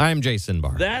Biggs. I'm Jason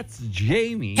Barr. That's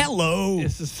Jamie. Hello.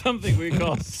 This is something we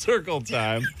call Circle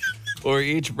Time, where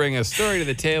we each bring a story to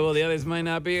the table the others might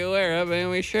not be aware of, and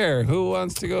we share. Who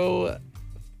wants to go?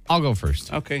 I'll go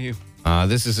first. Okay, you.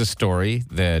 This is a story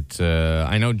that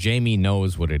I know Jamie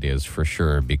knows what it is for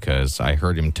sure because I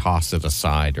heard him toss it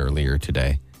aside earlier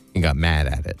today. He got mad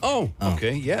at it. Oh,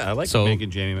 okay. Yeah, I like So-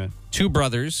 making Jamie mad. Two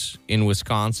brothers in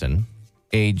Wisconsin,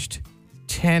 aged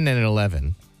 10 and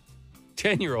 11,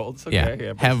 10-year-olds.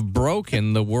 Okay. have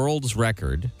broken the world's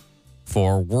record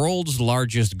for world's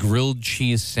largest grilled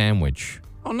cheese sandwich.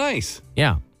 Oh, nice.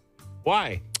 Yeah.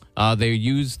 Why? They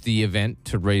used the event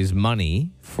to raise money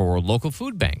for local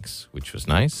food banks, which was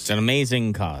nice. It's an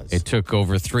amazing cause. It took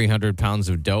over 300 pounds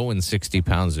of dough and 60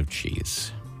 pounds of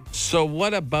cheese. So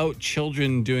what about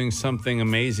children doing something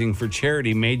amazing for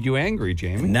charity made you angry,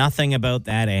 Jamie? Nothing about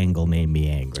that angle made me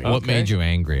angry. What made you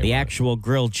angry? The actual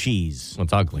grilled cheese. Well,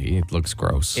 it's ugly. It looks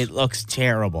gross. It looks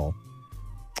terrible.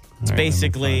 It's All right,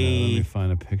 basically let me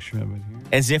find a picture of it here.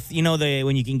 as if, you know,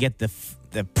 when you can get the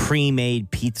pre-made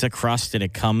pizza crust and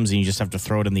it comes and you just have to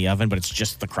throw it in the oven, but it's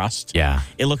just the crust. Yeah.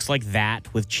 It looks like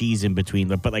that with cheese in between,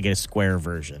 but like a square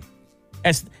version.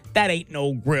 That ain't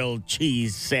no grilled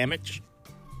cheese sandwich.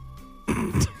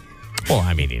 Well,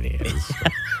 I mean, it is.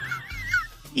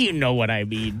 You know what I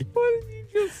mean. What did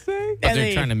you just say? But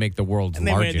they're trying to make the world's And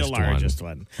they made largest, the largest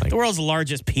one. Like- The world's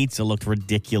largest pizza looked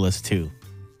ridiculous, too.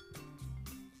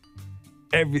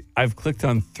 I've clicked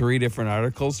on 3 different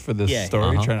articles for this Yeah.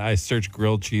 story. Uh-huh. I searched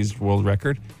grilled cheese world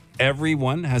record.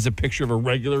 Everyone has a picture of a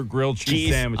regular grilled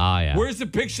cheese sandwich. Ah, yeah. Where's the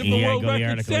picture of You the gotta world go to the record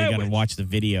article. You sandwich? got to watch the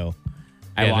video.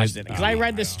 I Yeah, watched there's- it because I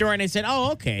read the story and I said,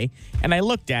 "Oh, okay." And I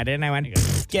looked at it and I went,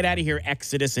 "Get out of here,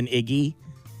 Exodus and Iggy."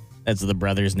 That's the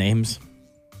brothers' names.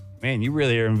 Man, you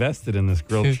really are invested in this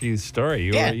grilled cheese story.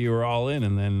 You were all in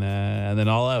and then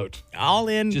all out. All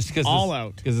in, Just because all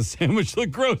out. Because the sandwich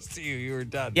looked gross to you. You were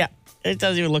done. Yeah, it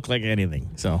doesn't even look like anything.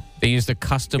 So They used a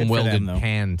custom Good for welded them, though.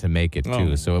 pan to make it, too.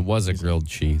 Oh. So it was a grilled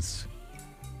cheese,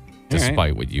 All right.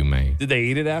 despite what you may. Did they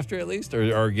eat it after at least,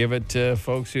 or give it to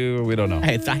folks who we don't know?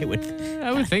 I thought I would.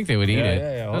 I would think they would eat it.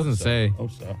 Yeah, hope Doesn't so. say.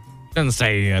 Hope so. Doesn't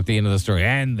say at the end of the story,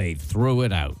 and they threw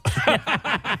it out.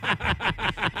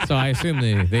 So I assume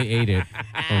they ate it.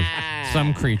 Or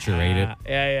some creature ate it.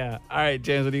 Yeah. All right,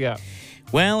 James, what do you got?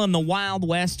 Well, in the Wild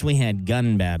West, we had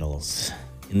gun battles.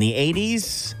 In the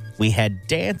 80s, we had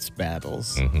dance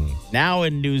battles. Now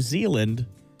in New Zealand,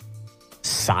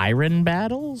 siren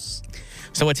battles?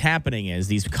 So what's happening is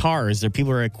these cars,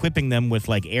 people are equipping them with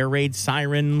like air raid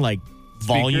siren, like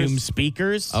volume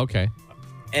speakers. Okay.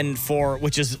 And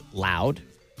which is loud.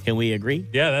 Can we agree?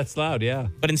 Yeah, that's loud, yeah.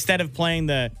 But instead of playing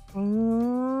the...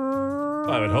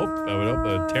 I would hope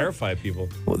that would terrify people.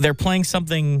 They're playing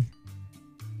something...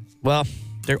 Well,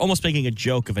 they're almost making a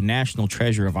joke of a national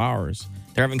treasure of ours.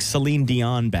 They're having Celine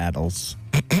Dion battles.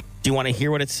 Do you want to hear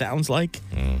what it sounds like?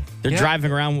 They're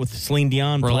driving around with Celine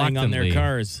Dion playing on their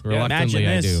cars. Reluctantly,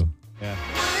 Imagine this. I do. Yeah.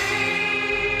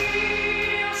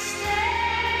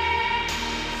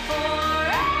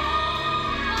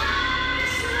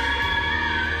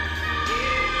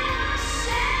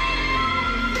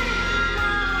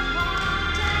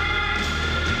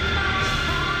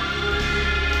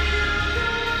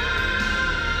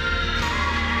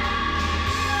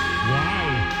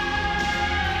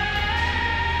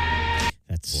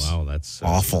 That's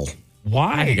awful.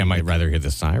 Why? I think I might rather hear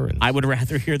the sirens. I would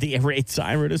rather hear the air raid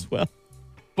siren as well.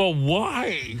 But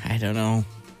why? I don't know.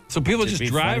 So people just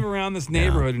drive around this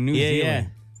neighborhood in New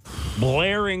Zealand,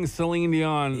 blaring Celine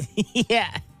Dion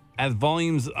at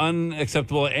volumes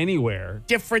unacceptable anywhere.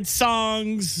 Different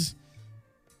songs,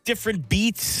 different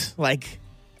beats,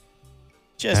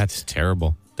 That's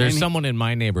terrible. There's someone in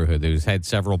my neighborhood who's had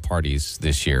several parties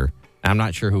this year. I'm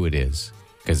not sure who it is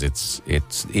because it's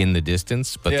in the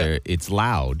distance, but it's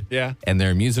loud. Yeah. And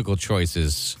their musical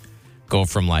choices go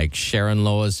from like Sharon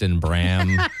Lois and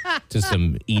Bram to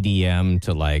some EDM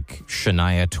to like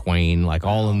Shania Twain, like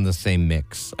all in the same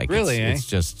mix. Like really,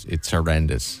 it's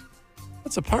horrendous.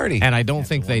 It's a party. And I don't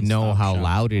think they know how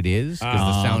loud it is because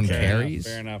the sound carries.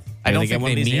 Fair enough. I don't think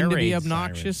they mean to be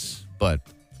obnoxious, but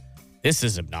this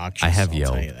is obnoxious. I have I'll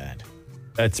yelled. tell you that.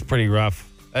 That's pretty rough.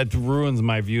 That ruins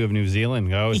my view of New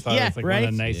Zealand. I always thought it was like one of the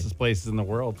right? nicest places in the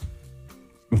world.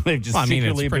 They've just Well, I mean,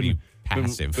 secretly it's pretty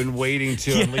passive. been waiting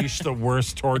to unleash the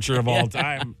worst torture of all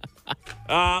time.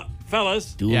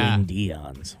 Fellas, Dueling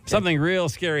Dions. something real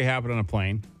scary happened on a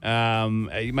plane.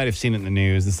 You might have seen it in the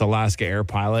news. This Alaska Air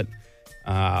pilot,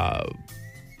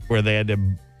 where they had to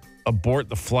abort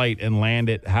the flight and land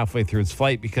it halfway through its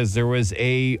flight because there was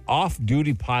a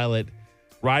off-duty pilot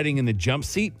riding in the jump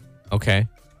seat. Okay.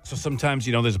 So sometimes,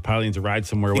 there's a pilot needs to ride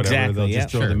somewhere, whatever. They'll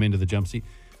just throw them into the jump seat.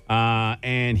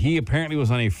 And he apparently was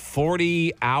on a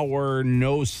 40-hour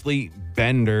no-sleep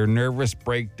bender, nervous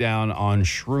breakdown on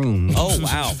Shrooms. Oh,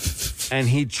 wow. And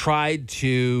he tried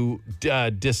to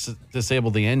disable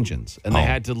the engines. And they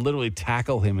had to literally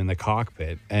tackle him in the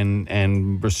cockpit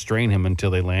and restrain him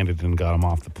until they landed and got him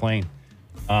off the plane.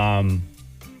 The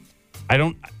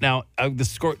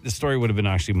story would have been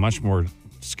actually much more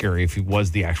scary if he was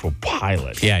the actual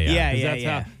pilot.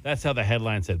 Yeah. That's how the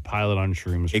headline said, pilot on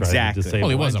Shrooms. Exactly. Well,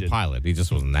 he was a pilot. He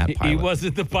just wasn't that pilot. He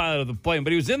wasn't the pilot of the plane, but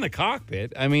he was in the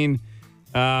cockpit. I mean,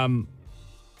 You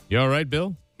all right,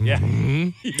 Bill? yeah. Mm-hmm.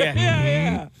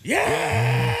 Yeah.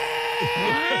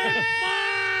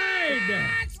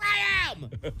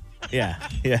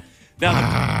 Yeah.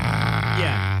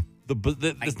 Now,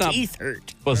 it's not teeth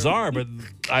hurt. bizarre, but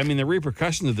I mean the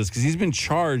repercussions of this because he's been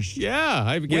charged. Yeah,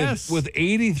 I guess. With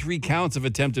 83 counts of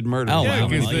attempted murder. Oh, Yeah, wow.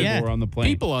 because Well, they were on the plane.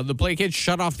 People on the plane can't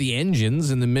shut off the engines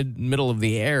in the middle of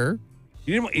the air.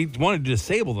 He wanted to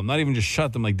disable them, not even just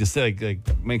shut them, like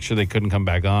make sure they couldn't come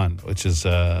back on, which is.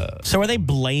 So are they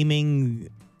blaming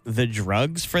the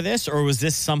drugs for this, or was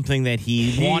this something that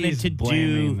he wanted to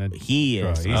do? He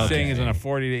is. He's saying he's on a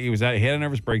 40-day. He had a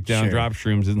nervous breakdown, Sure. dropped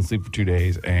shrooms, didn't sleep for 2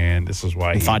 days, and this is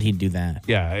why I thought he'd do that.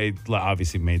 Yeah, he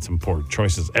obviously made some poor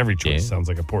choices. Every choice sounds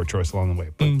like a poor choice along the way,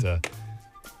 but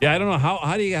I don't know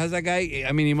how's that guy.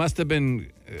 I mean, he must have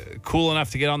been cool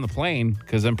enough to get on the plane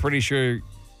because I'm pretty sure.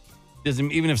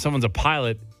 Even if someone's a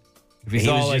pilot, if he's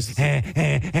all like, I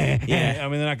mean,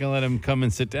 they're not going to let him come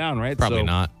and sit down, right? Probably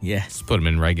not. Yeah. Just put him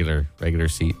in regular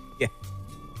seat. Yeah.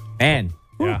 And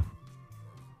Yeah.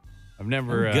 I've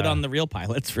never good on the real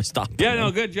pilots for stopping. Yeah,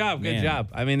 no, good job.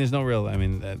 I mean, there's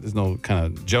no kind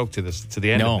of joke to this to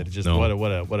the end of it. It's just what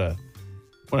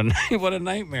a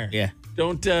nightmare. Yeah.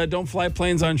 Don't fly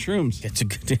planes on Shrooms. It's a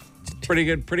good pretty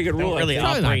good rule. Don't really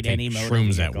Probably not operate take any motor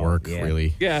shrooms at vehicle. work, Yeah.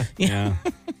 really. Yeah.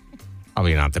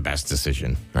 Probably not the best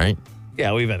decision, right?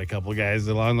 Yeah, we've had a couple guys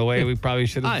along the way. We probably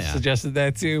should have suggested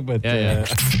that too, but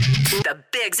The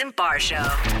Biggs and Bar Show.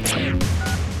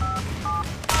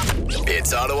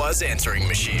 It's Ottawa's answering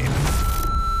machine.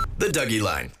 The Dougie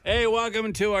Line. Hey,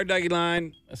 welcome to our Dougie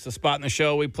Line. It's a spot in the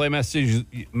show. We play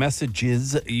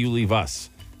messages you leave us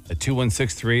at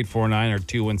 216-3849 or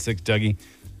 216-Dougie.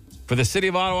 For the city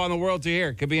of Ottawa and the world to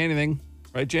hear. Could be anything.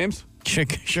 Right, James?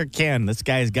 Sure can. This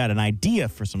guy's got an idea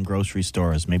for some grocery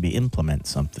stores. Maybe implement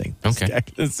something. Okay.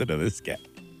 Listen to this guy.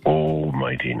 Oh,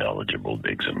 mighty knowledgeable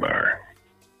Biggs and Bar.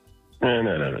 And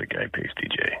that other guy, Pasty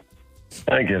J.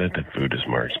 I get it that food is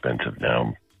more expensive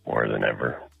now, more than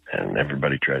ever, and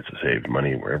everybody tries to save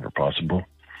money wherever possible.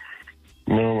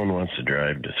 No one wants to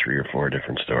drive to 3 or 4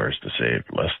 different stores to save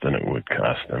less than it would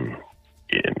cost them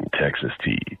in Texas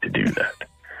tea to do that.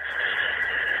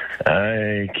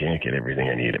 I can't get everything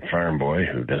I need at Farm Boy,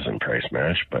 who doesn't price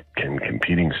match, but can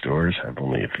competing stores have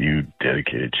only a few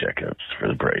dedicated checkouts for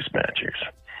the price matchers?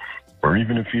 Or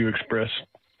even a few express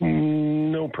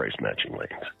no price matching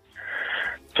lanes.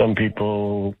 Some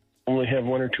people only have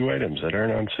 1 or 2 items that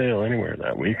aren't on sale anywhere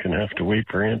that week and have to wait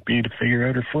for Aunt B to figure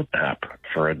out her foot app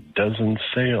for a dozen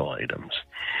sale items.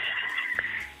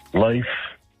 Life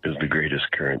is the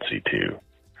greatest currency, too.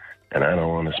 And I don't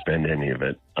want to spend any of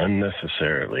it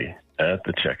unnecessarily at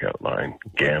the checkout line,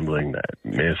 gambling that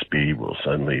Miss B will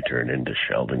suddenly turn into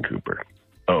Sheldon Cooper.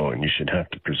 Oh, and you should have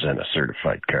to present a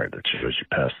certified card that shows you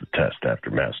passed the test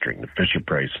after mastering the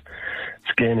Fisher-Price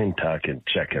scan-in, talk-in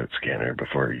checkout scanner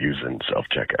before using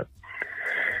self-checkout.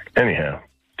 Anyhow,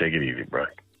 take it easy, Brian.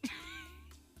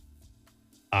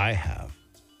 I have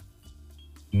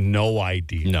no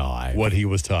idea what he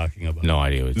was talking about. No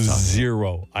idea what he was talking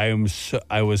Zero. I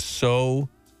was so,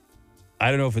 I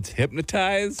don't know if it's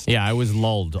hypnotized. Yeah, I was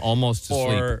lulled almost to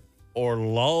sleep. Or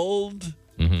lulled,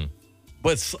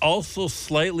 but also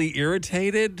slightly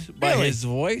irritated by his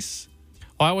voice.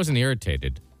 Oh, I wasn't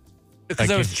irritated. Because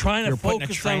I was trying to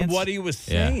focus on what he was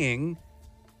saying,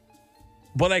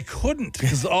 but I couldn't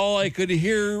because all I could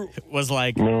hear was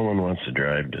like, no one wants to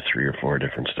drive to 3 or 4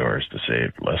 different stores to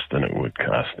save less than it would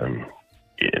cost them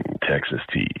in Texas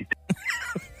tea.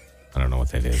 I don't know what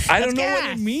that is. I don't know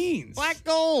what it means. Black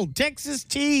gold, Texas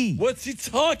tea. What's he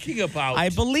talking about? I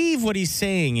believe what he's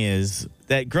saying is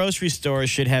that grocery stores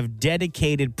should have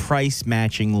dedicated price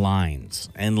matching lines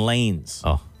and lanes.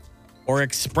 Oh. Or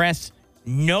express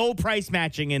no price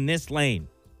matching in this lane.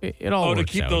 It all to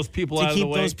works keep out. those people out of the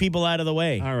way. To keep those people out of the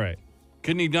way. All right.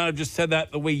 Couldn't he not have just said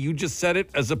that the way you just said it,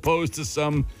 as opposed to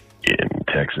some in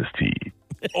Texas tea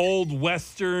old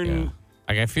Western? Yeah.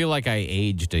 Like I feel like I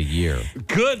aged a year.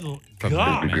 Good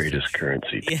God. Is the greatest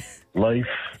currency. Life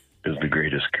is the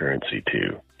greatest currency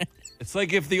too. It's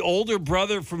like if the older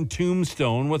brother from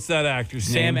Tombstone, what's that actor's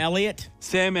name? Sam Elliott.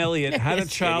 Sam Elliott had a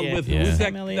child with who's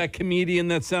that comedian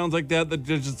that sounds like that?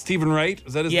 Stephen Wright?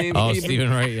 Was that his name? Oh,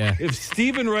 Stephen Wright, yeah. If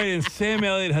Stephen Wright and Sam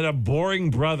Elliott had a boring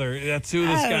brother, that's who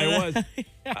this guy was.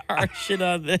 Harshing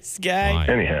on this guy.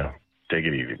 Anyhow, take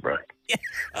it easy, Brian.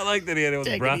 I like that he had it with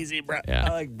Take bruh. it easy, bro. Yeah.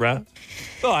 I like bruh.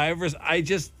 No,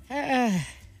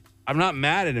 I'm not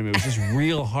mad at him. It was just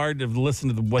real hard to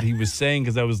listen to what he was saying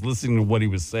because I was listening to what he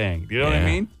was saying. Do you know what I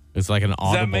mean? It's like an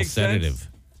audible make sedative. sense?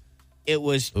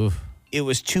 It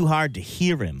was too hard to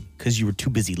hear him because you were too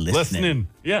busy listening.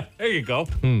 Yeah, there you go.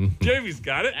 Jamie's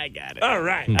got it. I got it. All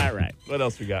right. All right. What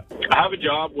else we got? I have a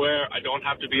job where I don't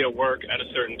have to be at work at a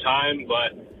certain time,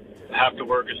 but have to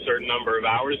work a certain number of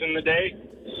hours in the day.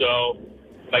 So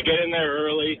if I get in there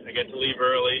early, I get to leave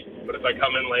early. But if I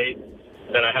come in late,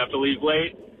 then I have to leave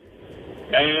late.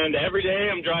 And every day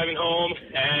I'm driving home,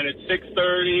 and it's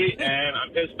 6:30, and I'm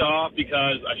pissed off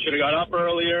because I should have got up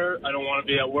earlier. I don't want to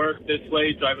be at work this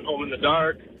late, driving home in the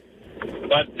dark.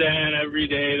 But then every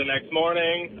day the next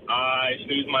morning, I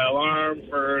snooze my alarm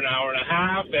for an hour and a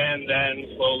half, and then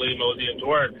slowly mosey into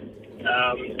work.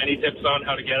 Any tips on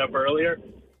how to get up earlier?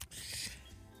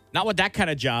 Not with that kind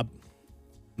of job.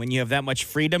 When you have that much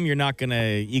freedom, you're not going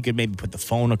to, you could maybe put the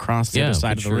phone across the other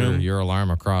side of the room. Your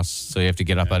alarm across, so you have to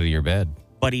get up out of your bed.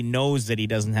 But he knows that he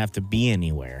doesn't have to be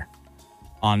anywhere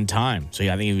on time. So I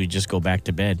think he would just go back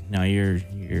to bed. No, you're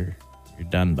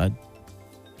done, bud.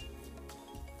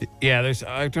 Yeah,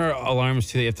 there are alarms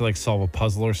too. You have to like solve a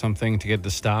puzzle or something to get it to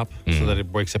stop, so that it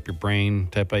wakes up your brain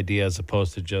type idea, as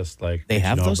opposed to just like they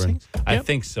have those things. I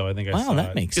think so. I think I saw that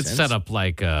it. makes You could sense. set up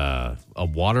like a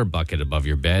water bucket above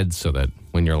your bed so that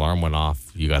when your alarm went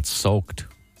off, you got soaked.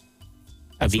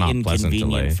 That'd That's be not pleasant to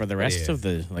inconvenient lay. for the rest of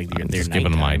the their Just giving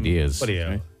them nighttime. ideas. What do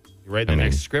you write the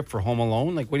next script for Home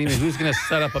Alone? Like, what do you mean? Who's going to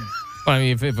set up a? Well, I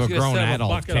mean, if a gonna grown set up a adult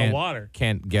bucket of water.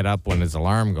 can't get up when his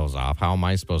alarm goes off, how am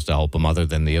I supposed to help him other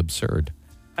than the absurd?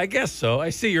 I guess so. I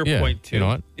see your Yeah, point too. you know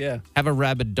what? Yeah. Have a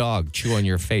rabid dog chew on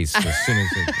your face as soon as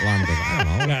the alarm goes off. I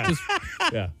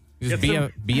don't know. Just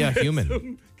be a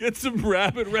human. Get some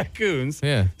rabid raccoons.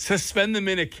 Yeah. Suspend them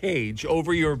in a cage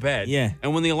over your bed. Yeah.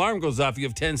 And when the alarm goes off, you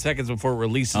have 10 seconds before it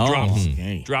releases.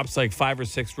 Okay. Drops like 5 or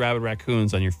 6 rabid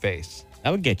raccoons on your face.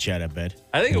 That would get you out of bed.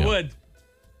 I think it would.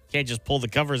 Can't just pull the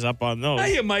covers up on those. Yeah,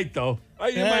 you might, though.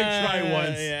 You might try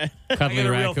once. Yeah. Cuddly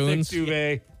raccoons. Real thick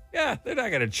duvet. Yeah, they're not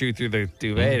going to chew through the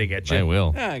duvet to get you. They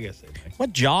will. Yeah, I guess they may.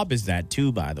 What job is that,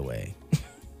 too, by the way?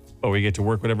 Oh, we get to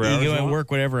work whatever hours You you go and want?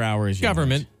 work whatever hours you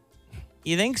Government. want.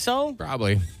 You think so?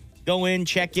 Probably. Go in,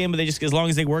 check in, but they just as long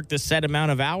as they work the set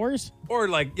amount of hours? Or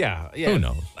yeah. Who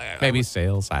knows? Maybe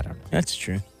sales. I don't know. That's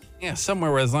true. Yeah,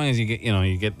 somewhere where as long as you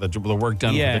get the work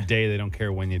done for the day, they don't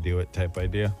care when you do it type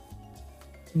idea.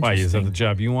 Why, is that the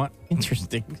job you want?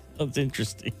 Interesting. Sounds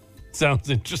interesting. Sounds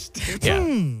interesting. Yeah.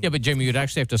 Yeah, but Jamie, you'd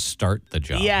actually have to start the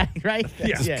job. Yeah, right?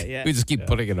 Yeah. We just keep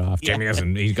putting it off. Jamie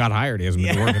he got hired. He hasn't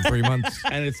been working 3 months.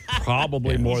 And it's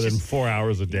probably more than 4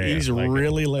 hours a day. He's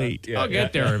really late. I'll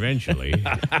get there eventually.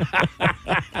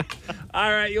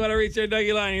 All right, you want to reach our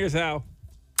Dougie line? Here's how.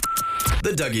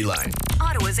 The Dougie Line.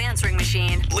 Ottawa's answering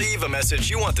machine. Leave a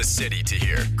message you want the city to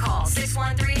hear. Call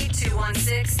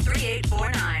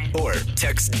 613-216-3849. Or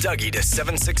text Dougie to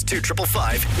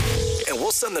 762-555, and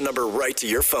we'll send the number right to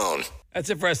your phone.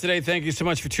 That's it for us today. Thank you so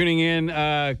much for tuning in.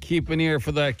 Keep an ear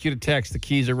for the cue to text. The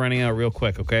keys are running out real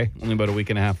quick, okay? Only about a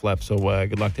week and a half left, so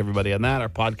good luck to everybody on that. Our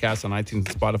podcast on iTunes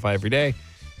and Spotify every day.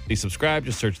 Please subscribe.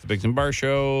 Just search The Biggs and Bar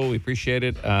Show. We appreciate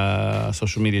it.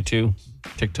 Social media, too.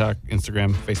 TikTok,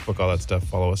 Instagram, Facebook, all that stuff.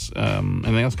 Follow us.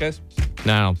 Anything else, guys?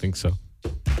 No, I don't think so.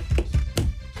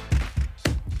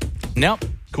 Nope.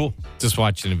 Cool. Just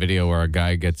watching a video where a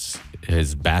guy gets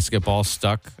his basketball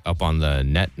stuck up on the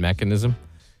net mechanism,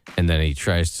 and then he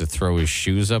tries to throw his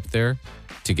shoes up there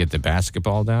to get the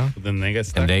basketball down. But then they get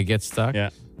stuck. And they get stuck. Yeah.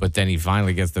 But then he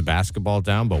finally gets the basketball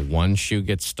down, but one shoe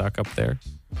gets stuck up there.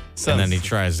 And then he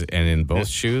tries, and in both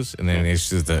shoes, and then he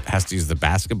has to use the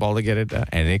basketball to get it down,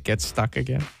 and it gets stuck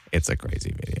again. It's a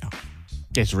crazy video.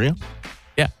 It's real?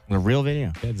 Yeah. A real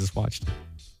video? Yeah, just watched it.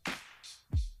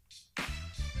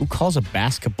 Who calls a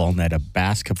basketball net a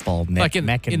basketball net Like in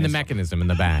mechanism? the mechanism in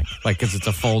the back. Like, because it's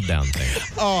a fold-down thing.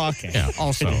 Oh, okay. Yeah,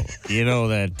 also. You know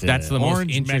that That's the most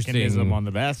orange interesting mechanism on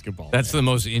the basketball. That's the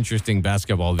most interesting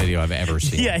basketball video I've ever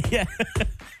seen. Yeah.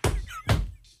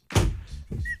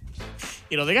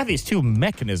 You know, they got these two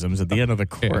mechanisms at the end of the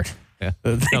court. Yeah.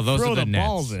 They No, those throw are the nets.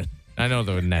 balls in. I know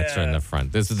the nets are in the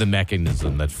front. This is the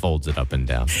mechanism that folds it up and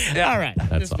down. All right.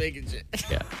 That's Just all. making sure.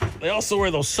 Yeah. They also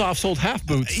wear those soft-soled half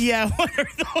boots. Yeah, what are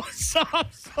those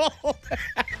soft-soled?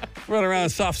 Run around in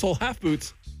soft-soled half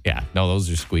boots. Yeah. No, those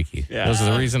are squeaky. Yeah. Those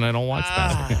are the reason I don't watch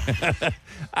basketball.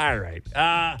 All right.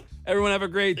 Everyone have a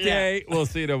great day. We'll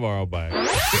see you tomorrow. Bye.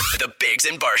 The Biggs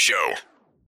and Bar Show.